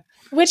 Yeah.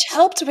 Which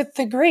helped with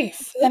the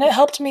grief, and it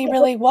helped me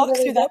really walk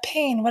through that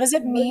pain. What does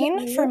it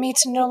mean for me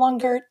to no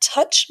longer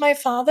touch my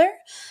father,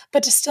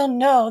 but to still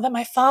know that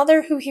my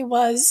father, who he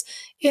was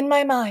in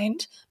my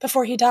mind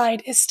before he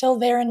died, is still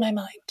there in my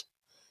mind?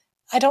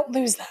 I don't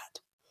lose that.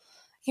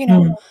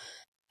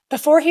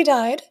 Before he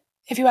died,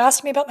 if you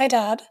asked me about my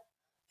dad,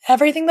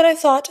 everything that I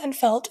thought and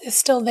felt is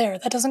still there.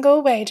 That doesn't go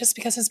away just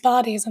because his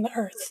body is in the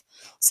earth.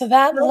 So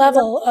that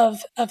level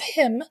of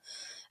him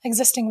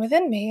existing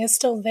within me is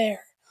still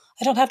there.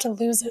 I don't have to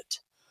lose it.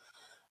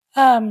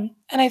 And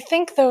I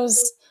think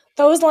those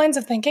lines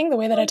of thinking, the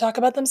way that I talk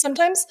about them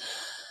sometimes,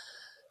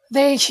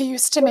 they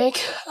used to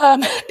make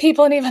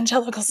people in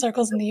evangelical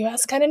circles in the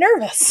U.S. kind of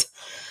nervous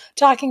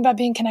talking about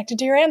being connected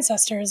to your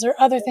ancestors or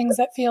other things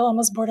that feel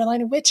almost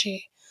borderline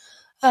witchy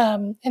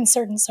in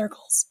certain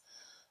circles.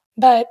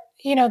 But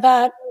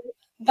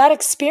that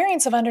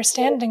experience of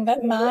understanding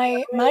that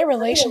my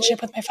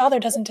relationship with my father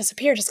doesn't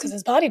disappear just because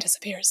his body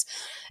disappears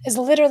is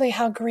literally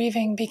how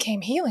grieving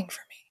became healing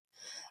for me,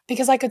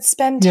 because I could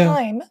spend Yeah.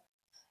 time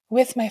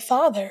with my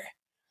father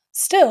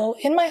still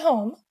in my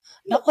home,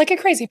 not like a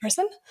crazy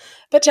person,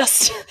 but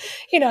just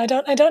I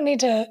don't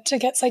need to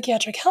get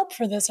psychiatric help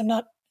for this. I'm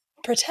not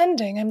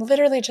pretending. I'm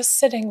literally just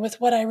sitting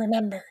with what I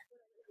remember,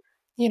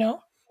 you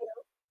know?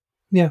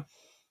 Yeah.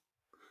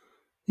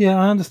 Yeah,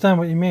 I understand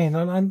what you mean,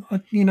 and I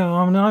mean,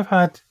 I've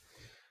had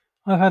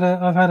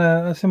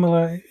a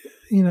similar,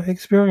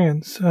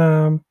 experience,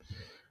 and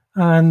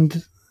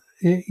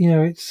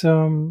it's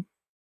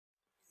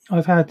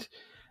I've had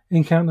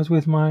encounters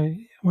with my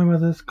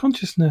mother's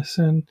consciousness,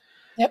 and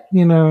Yep.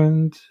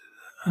 and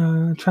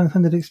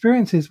transcended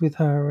experiences with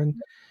her,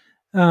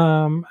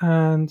 um,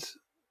 and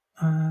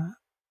uh,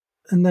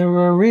 and they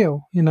were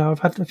real. I've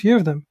had a few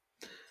of them,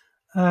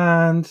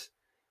 and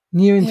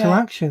new Yeah.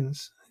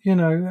 interactions.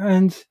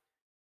 And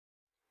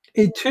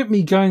it took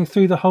me going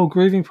through the whole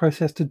grieving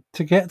process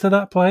to get to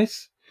that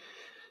place.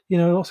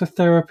 Lots of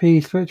therapy,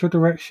 spiritual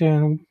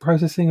direction,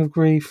 processing of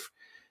grief.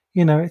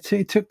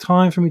 It took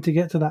time for me to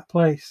get to that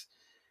place.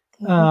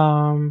 Mm-hmm.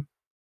 Um,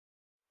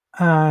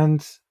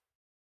 and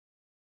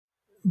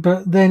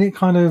but then it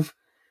kind of,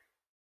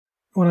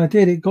 when I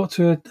did, it got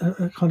to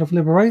a kind of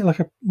liberate, like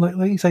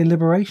you say,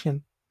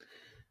 liberation.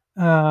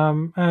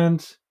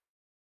 And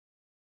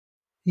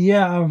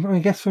yeah, I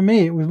guess for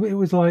me, it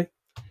was like,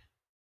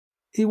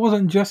 it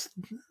wasn't just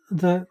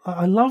the.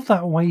 I love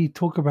that way you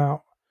talk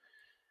about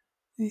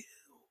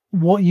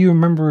what you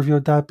remember of your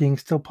dad being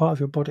still part of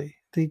your body.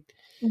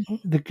 Mm-hmm.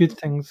 The good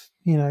things,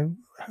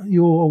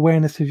 your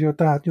awareness of your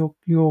dad,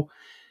 your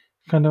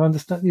kind of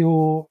understand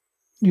your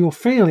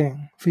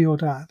feeling for your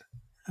dad,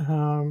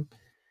 um,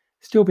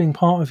 still being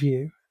part of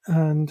you,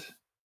 and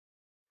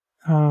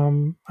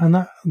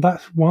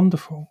that's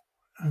wonderful.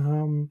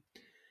 And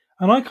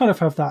I kind of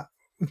have that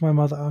with my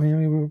mother. I mean,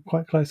 we were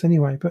quite close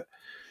anyway, but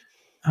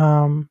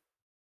um,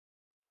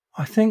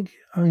 I think,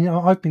 I mean,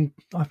 I've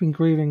been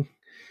grieving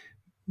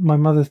my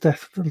mother's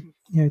death for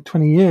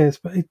 20 years,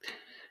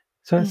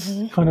 so it's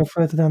Mm-hmm. kind of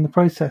further down the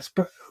process.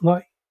 But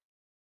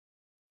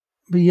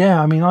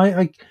yeah, I mean,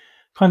 I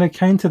kind of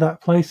came to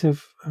that place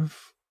of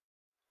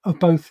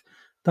both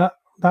that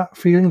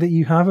feeling that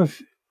you have of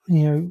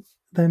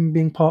them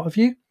being part of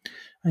you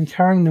and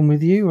carrying them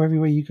with you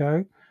everywhere you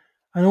go,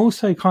 and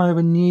also kind of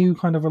a new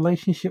kind of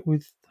relationship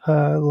with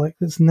her, like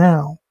that's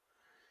now,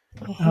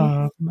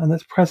 Mm-hmm. and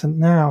that's present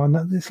now, and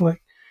that it's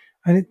like,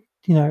 and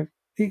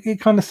it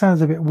kind of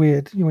sounds a bit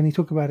weird when you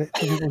talk about it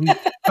to people who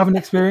haven't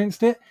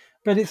experienced it,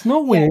 but it's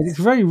not weird. It's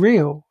Yes. very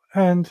real,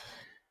 and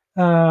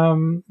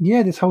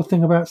yeah, this whole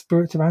thing about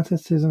spirits of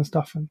ancestors and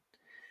stuff, and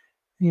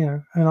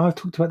and I've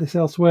talked about this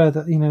elsewhere,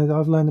 that that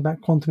I've learned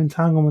about quantum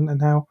entanglement,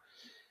 and how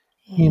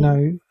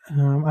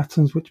Mm-hmm.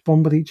 atoms which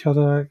bond with each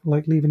other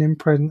like leave an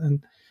imprint,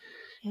 and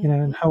and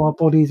Mm-hmm. how our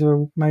bodies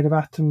are made of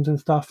atoms and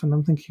stuff. And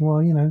I'm thinking,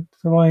 well,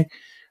 so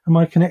am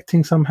I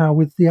connecting somehow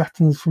with the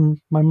atoms from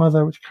my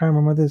mother, which carry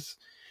my mother's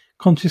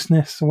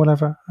consciousness or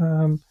whatever?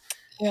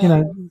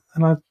 Yeah.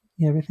 And I've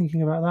been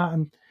thinking about that,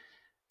 and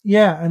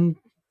yeah, and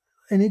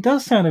it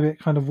does sound a bit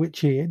kind of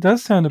witchy. It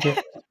does sound a bit,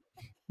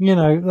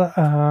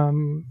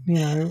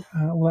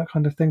 all that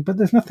kind of thing. But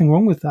there's nothing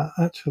wrong with that,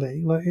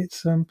 actually. Like,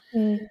 it's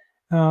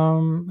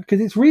Mm. because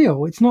it's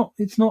real. It's not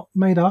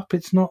made up.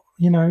 It's not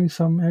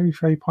some airy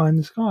fairy pie in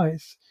the sky.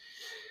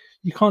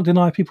 You can't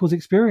deny people's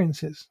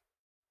experiences,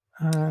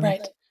 and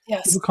Right.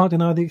 Yes. people can't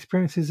deny the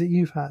experiences that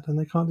you've had, and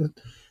they can't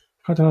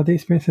deny the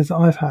experiences that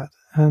I've had.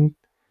 And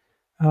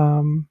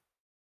um,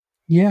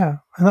 yeah,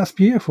 and that's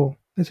beautiful.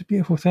 It's a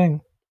beautiful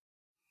thing.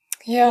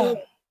 Yeah.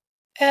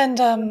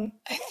 And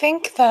I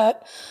think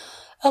that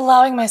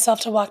allowing myself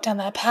to walk down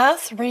that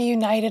path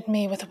reunited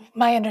me with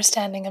my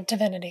understanding of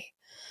divinity.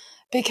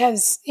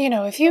 Because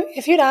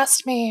if you'd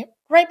asked me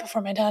right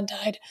before my dad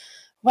died,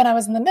 when I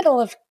was in the middle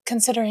of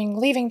considering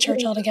leaving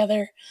church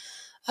altogether,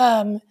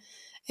 um,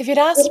 if you'd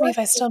asked me if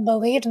I still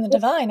believed in the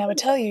divine, I would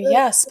tell you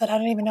yes, but I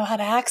don't even know how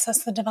to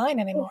access the divine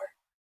anymore.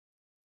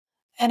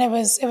 And that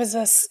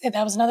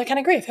was another kind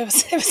of grief. It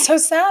was so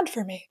sad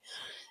for me,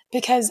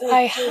 because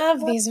I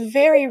have these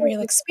very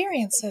real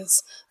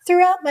experiences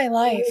throughout my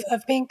life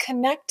of being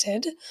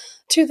connected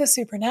to the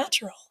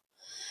supernatural.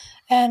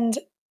 And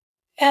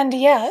and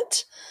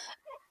yet,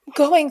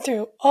 going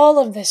through all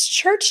of this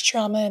church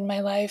trauma in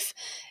my life,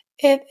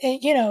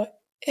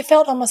 it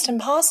felt almost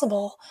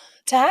impossible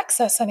to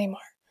access anymore.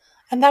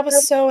 And that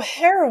was so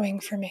harrowing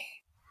for me.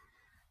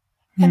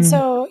 And Mm,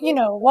 so,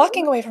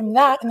 walking away from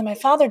that and then my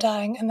father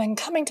dying and then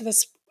coming to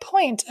this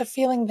point of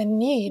feeling the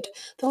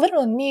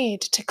literal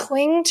need to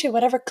cling to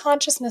whatever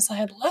consciousness I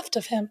had left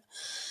of him,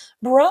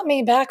 brought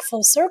me back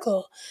full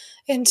circle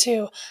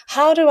into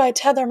how do I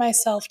tether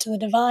myself to the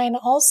divine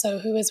also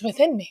who is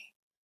within me?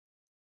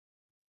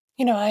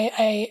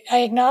 I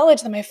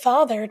acknowledge that my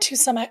Father, to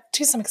some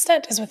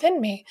extent, is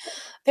within me.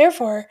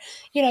 Therefore,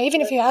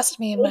 even if you asked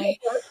me in my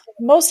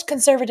most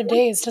conservative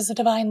days, does the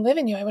divine live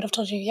in you? I would have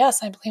told you,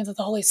 yes, I believe that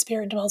the Holy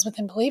Spirit dwells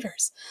within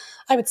believers.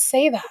 I would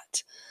say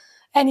that.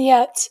 And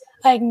yet,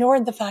 I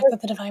ignored the fact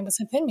that the divine was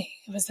within me.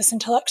 It was this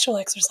intellectual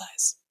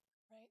exercise.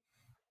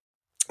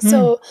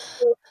 Mm.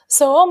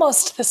 So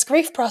almost this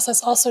grief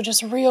process also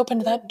just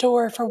reopened that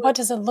door for what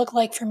does it look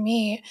like for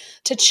me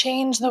to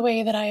change the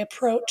way that I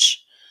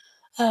approach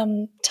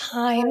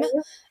time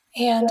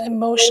and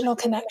emotional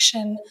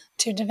connection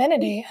to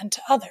divinity and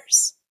to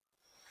others.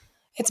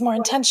 It's more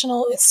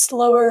intentional, it's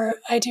slower.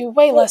 I do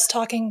way less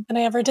talking than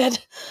I ever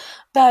did,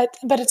 but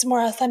it's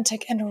more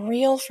authentic and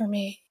real for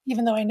me,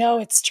 even though I know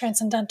it's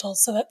transcendental.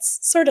 So that's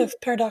sort of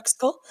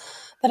paradoxical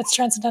that it's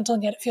transcendental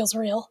and yet it feels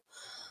real.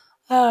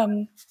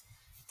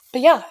 But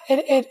yeah,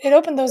 it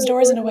opened those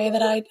doors in a way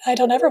that I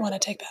don't ever want to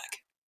take back.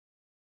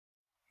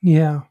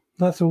 Yeah,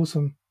 that's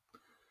awesome.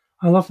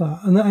 I love that,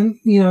 and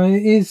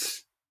it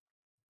is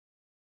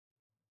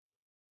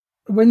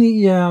when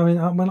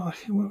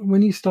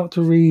when you start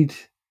to read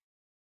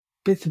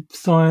bits of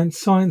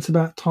science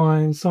about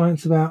time,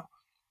 science about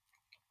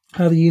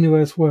how the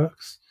universe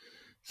works,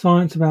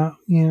 science about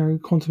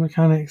quantum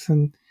mechanics,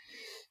 and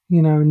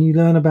and you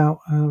learn about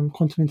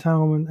quantum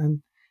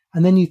entanglement,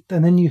 and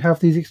then you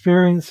have these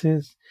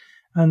experiences,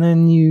 and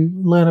then you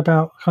learn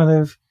about kind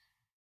of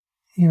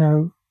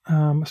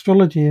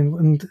astrology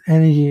and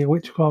energy,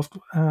 witchcraft,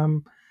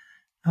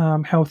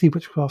 healthy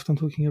witchcraft. I'm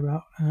talking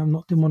about,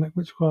 not demonic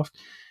witchcraft,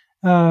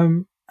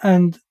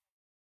 and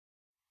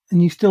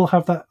you still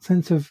have that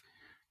sense of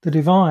the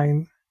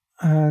divine,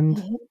 and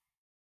Mm-hmm.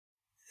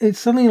 it's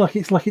suddenly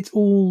it's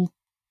all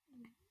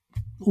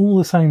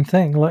the same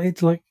thing.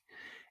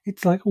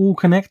 It's like all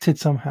connected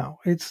somehow.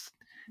 And it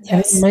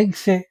Yes.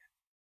 makes it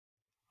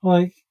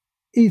like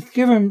it's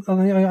given.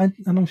 And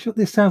I'm sure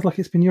this sounds like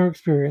it's been your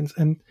experience,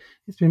 and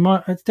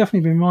it's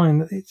definitely been mine.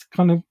 That it's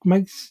kind of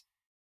it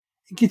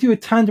gives you a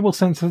tangible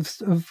sense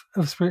of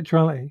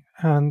spirituality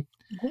and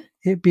Mm-hmm.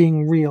 it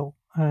being real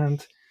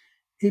and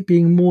it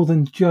being more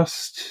than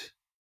just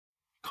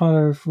kind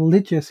of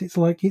religious. It's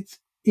like it's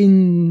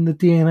in the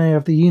DNA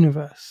of the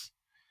universe.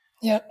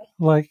 Yep.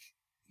 Like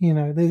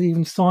there's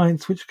even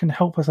science which can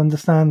help us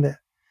understand it,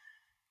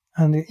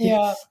 and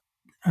Yeah.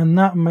 and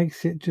that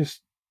makes it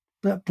just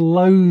that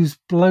blows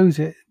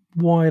it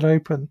wide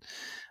open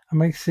and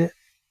makes it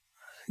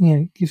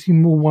gives you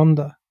more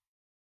wonder.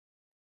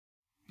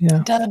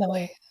 Yeah.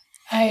 Definitely.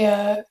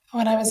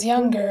 When I was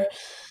younger,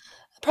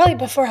 probably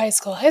before high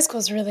school. High school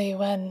is really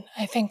when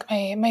I think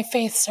my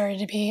faith started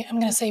to be, I'm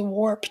going to say,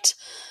 warped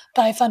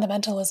by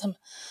fundamentalism.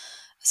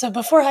 So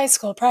before high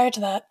school, prior to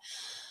that,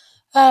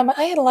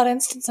 I had a lot of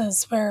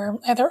instances where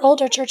either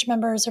older church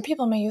members or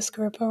people in my youth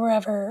group or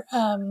wherever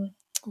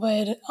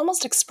would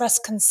almost express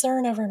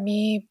concern over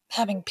me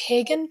having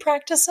pagan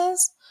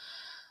practices,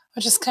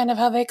 which is kind of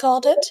how they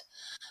called it,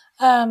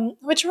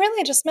 which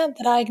really just meant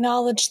that I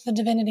acknowledged the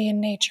divinity in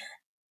nature,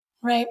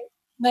 right?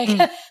 Like,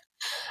 Mm.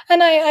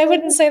 and I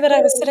wouldn't say that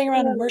I was sitting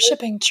around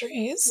worshiping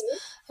trees,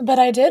 but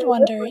I did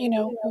wonder,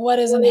 what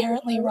is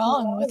inherently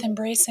wrong with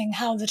embracing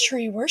how the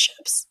tree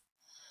worships?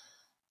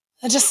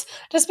 Just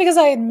because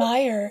I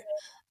admire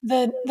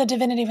the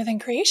divinity within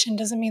creation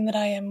doesn't mean that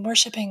I am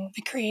worshiping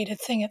the created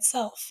thing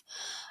itself.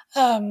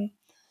 Um,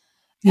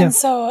 Yeah. and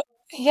so,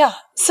 yeah,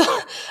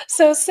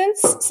 so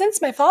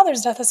since my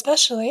father's death,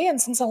 especially,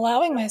 and since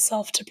allowing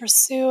myself to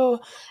pursue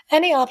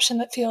any option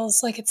that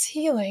feels like it's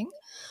healing,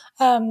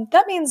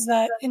 that means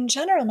that in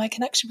general, my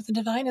connection with the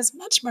divine is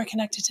much more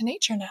connected to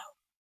nature now.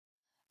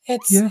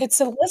 It's Yeah. it's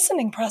a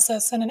listening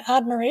process and an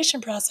admiration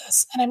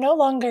process, and I'm no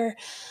longer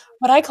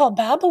what I call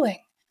babbling.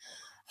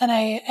 And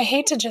I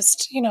hate to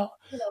just,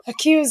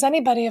 accuse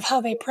anybody of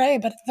how they pray,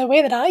 but the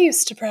way that I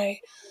used to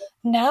pray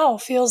now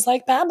feels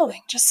like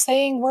babbling, just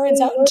saying words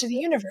out into the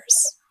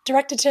universe,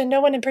 directed to no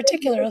one in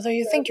particular, although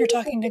you think you're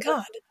talking to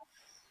God.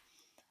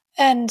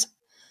 And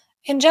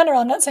in general,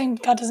 I'm not saying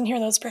God doesn't hear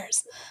those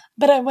prayers,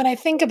 but when I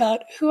think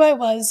about who I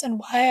was and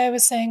why I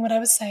was saying what I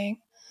was saying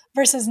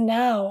versus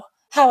now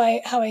how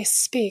I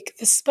speak,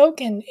 the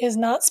spoken is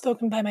not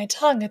spoken by my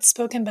tongue, it's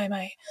spoken by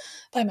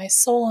my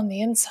soul on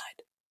the inside.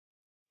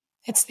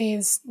 It's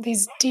these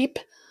deep,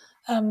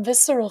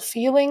 visceral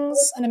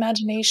feelings and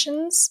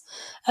imaginations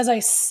as I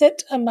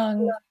sit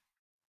among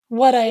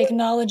what I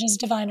acknowledge as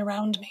divine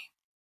around me.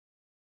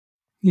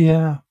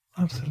 Yeah.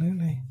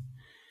 Absolutely.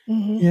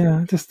 Hmm.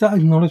 Yeah. Just that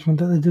acknowledgement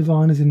that the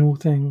divine is in all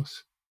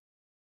things.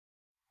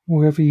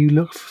 Wherever you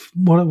look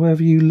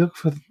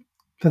for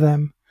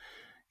them,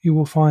 you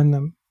will find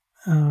them.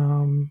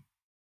 Um,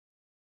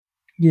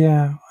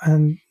 yeah,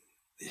 and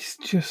it's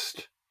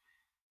just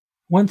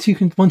once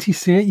you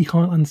see it, you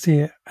can't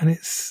unsee it, and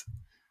it's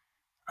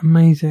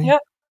amazing. Yeah,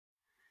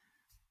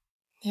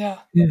 yeah.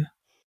 Yeah.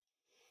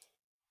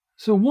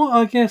 So,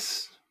 what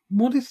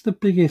is the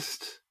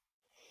biggest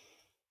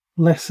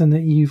lesson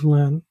that you've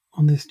learned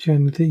on this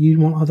journey that you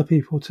want other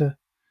people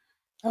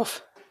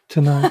Oof.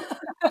 to know,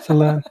 to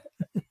learn?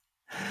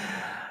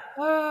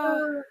 Ah,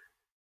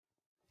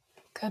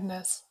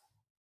 Goodness.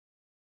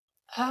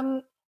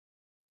 I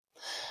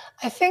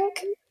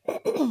think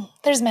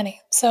there's many.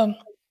 So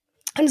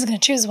I'm just going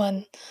to choose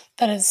one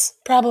that is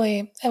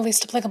probably at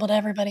least applicable to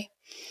everybody.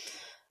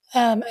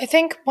 I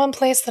think one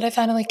place that I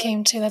finally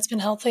came to that's been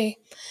healthy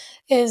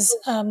is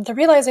the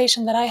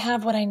realization that I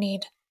have what I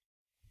need.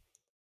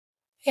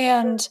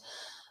 And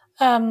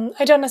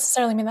I don't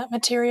necessarily mean that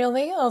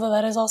materially, although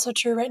that is also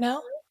true right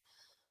now.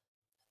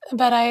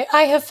 But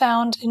I have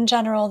found in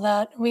general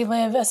that we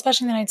live,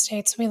 especially in the United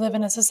States, we live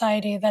in a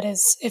society that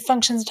it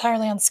functions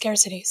entirely on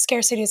scarcity.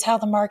 Scarcity is how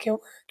the market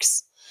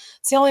works.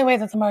 It's the only way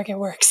that the market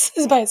works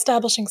is by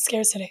establishing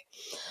scarcity.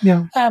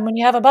 Yeah. When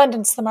you have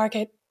abundance, the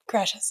market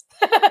crashes.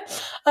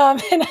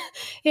 And,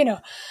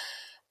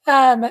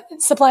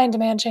 supply and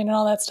demand chain and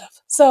all that stuff.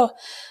 So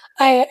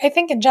I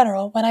think in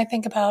general, when I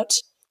think about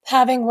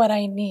having what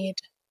I need,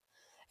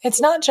 it's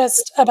not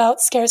just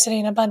about scarcity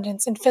and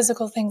abundance in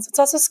physical things. It's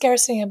also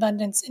scarcity and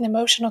abundance in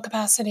emotional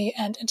capacity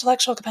and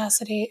intellectual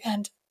capacity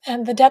and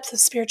the depth of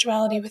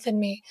spirituality within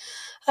me,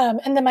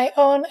 and then my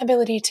own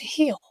ability to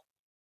heal.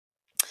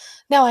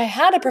 Now, I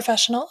had a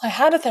professional, I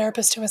had a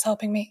therapist who was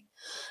helping me,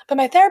 but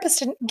my therapist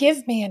didn't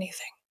give me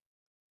anything.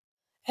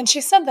 And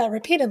she said that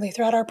repeatedly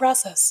throughout our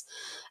process.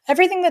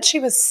 Everything that she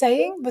was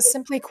saying was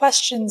simply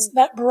questions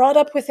that brought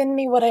up within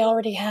me what I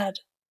already had.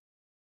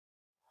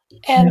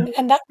 And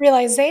that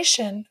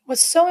realization was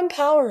so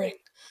empowering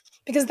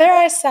because there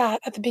I sat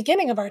at the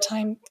beginning of our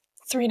time,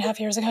 3.5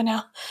 years ago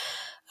now,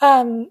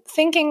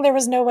 thinking there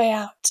was no way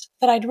out,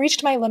 that I'd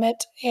reached my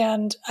limit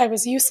and I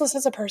was useless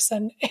as a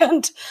person,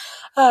 and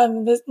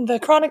the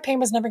chronic pain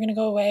was never going to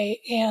go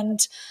away,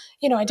 and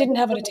I didn't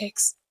have what it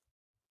takes.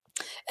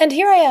 And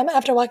here I am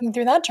after walking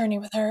through that journey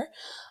with her,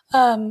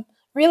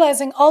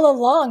 realizing all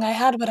along I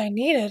had what I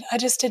needed. I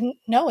just didn't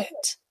know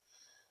it.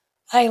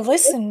 I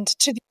listened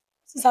to the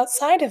voices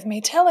outside of me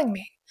telling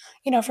me,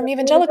 from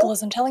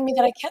evangelicalism, telling me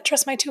that I can't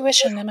trust my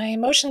tuition and my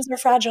emotions are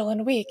fragile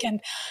and weak,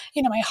 and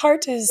my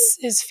heart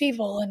is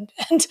feeble, and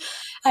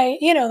I,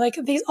 like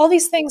all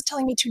these things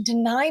telling me to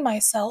deny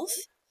myself.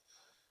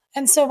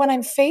 And so when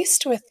I'm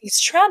faced with these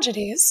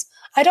tragedies,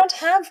 I don't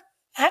have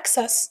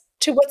access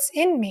to what's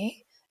in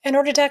me in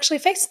order to actually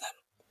face them.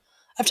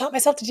 I've taught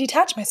myself to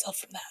detach myself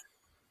from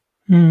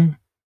that. Mm.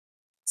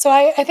 So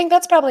I think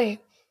that's probably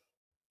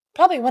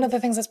one of the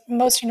things that's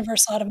most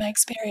universal out of my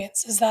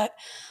experience is that,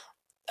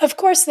 of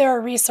course, there are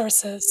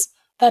resources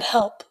that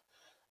help.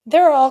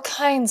 There are all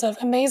kinds of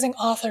amazing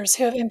authors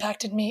who have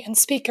impacted me, and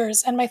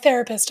speakers, and my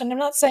therapist. And I'm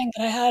not saying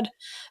that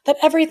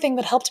everything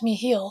that helped me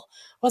heal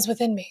was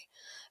within me.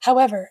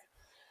 However,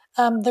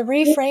 the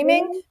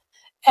reframing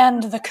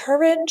and the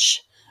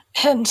courage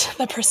and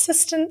the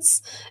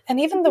persistence and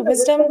even the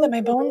wisdom that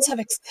my bones have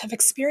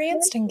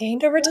experienced and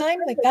gained over time,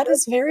 like that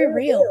is very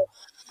real.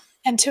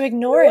 And to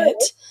ignore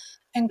it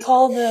and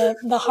call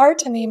the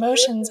heart and the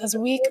emotions as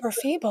weak or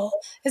feeble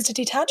is to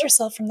detach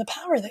yourself from the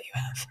power that you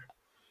have.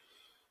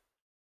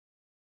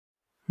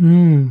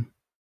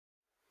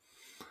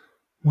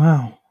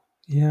 Wow.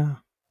 Yeah.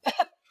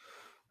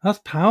 That's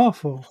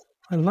powerful.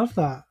 I love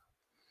that.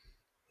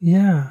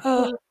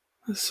 Yeah.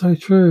 That's so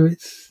true.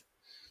 It's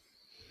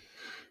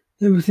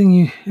everything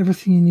you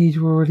need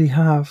you already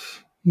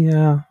have.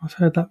 Yeah. I've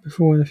heard that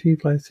before in a few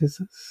places.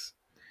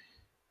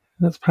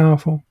 That's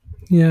powerful.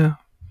 Yeah.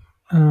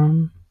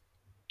 Well,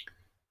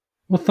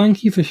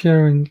 thank you for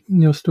sharing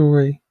your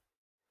story,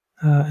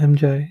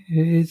 MJ.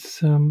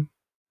 It's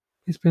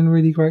been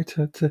really great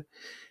to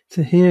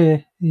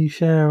hear you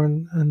share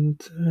and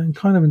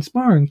kind of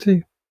inspiring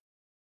too.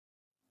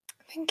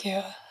 Thank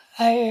you.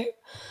 I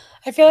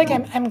feel like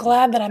I'm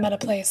glad that I'm at a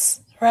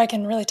place where I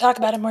can really talk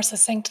about it more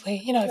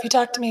succinctly. If you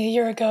talked to me a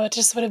year ago, it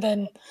just would have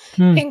been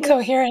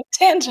incoherent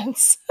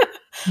tangents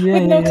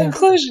with no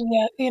conclusion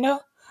yet.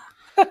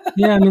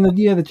 Yeah, I mean,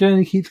 the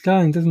journey keeps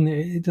going, doesn't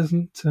it? It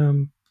doesn't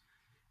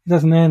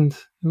end.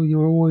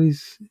 You're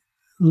always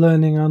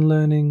learning,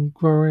 unlearning,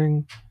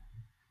 growing,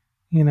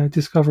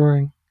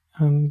 discovering,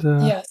 and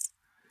yes,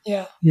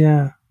 yeah.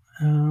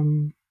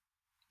 I'm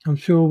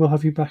sure we'll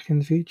have you back in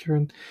the future,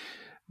 and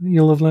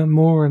you'll have learned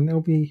more, and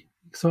it'll be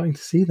exciting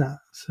to see that.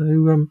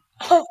 So,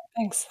 oh,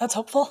 thanks. That's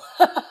hopeful.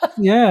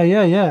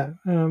 yeah.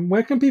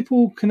 Where can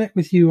people connect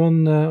with you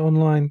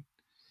online?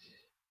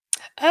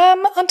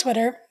 On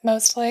Twitter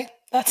mostly.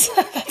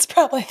 That's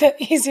probably the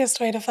easiest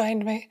way to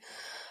find me.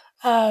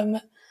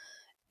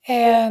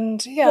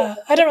 And yeah,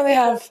 I don't really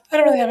have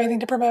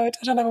anything to promote.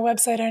 I don't have a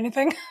website or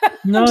anything.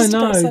 I'm just a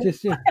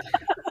person.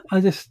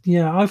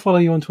 I follow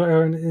you on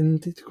Twitter,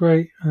 and it's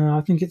great. I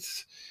think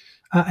it's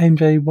at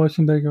MJ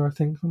Weissenberger, I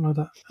think, something like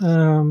that.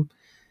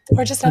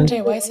 Or just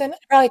MJ Weissen. I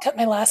probably cut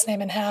my last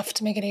name in half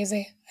to make it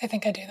easy. I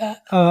think I do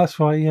that. Oh, that's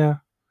right. Yeah.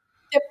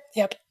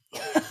 Yep.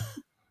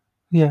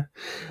 Yeah.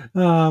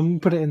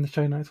 Put it in the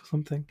show notes or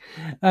something.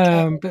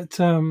 But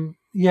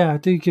yeah,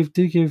 do give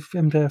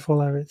MJ a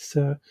follow. It's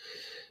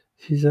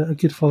she's a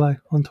good follow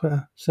on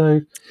Twitter.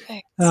 So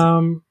thanks.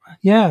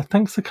 yeah,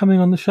 thanks for coming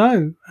on the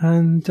show,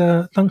 and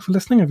thanks for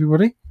listening,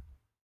 everybody.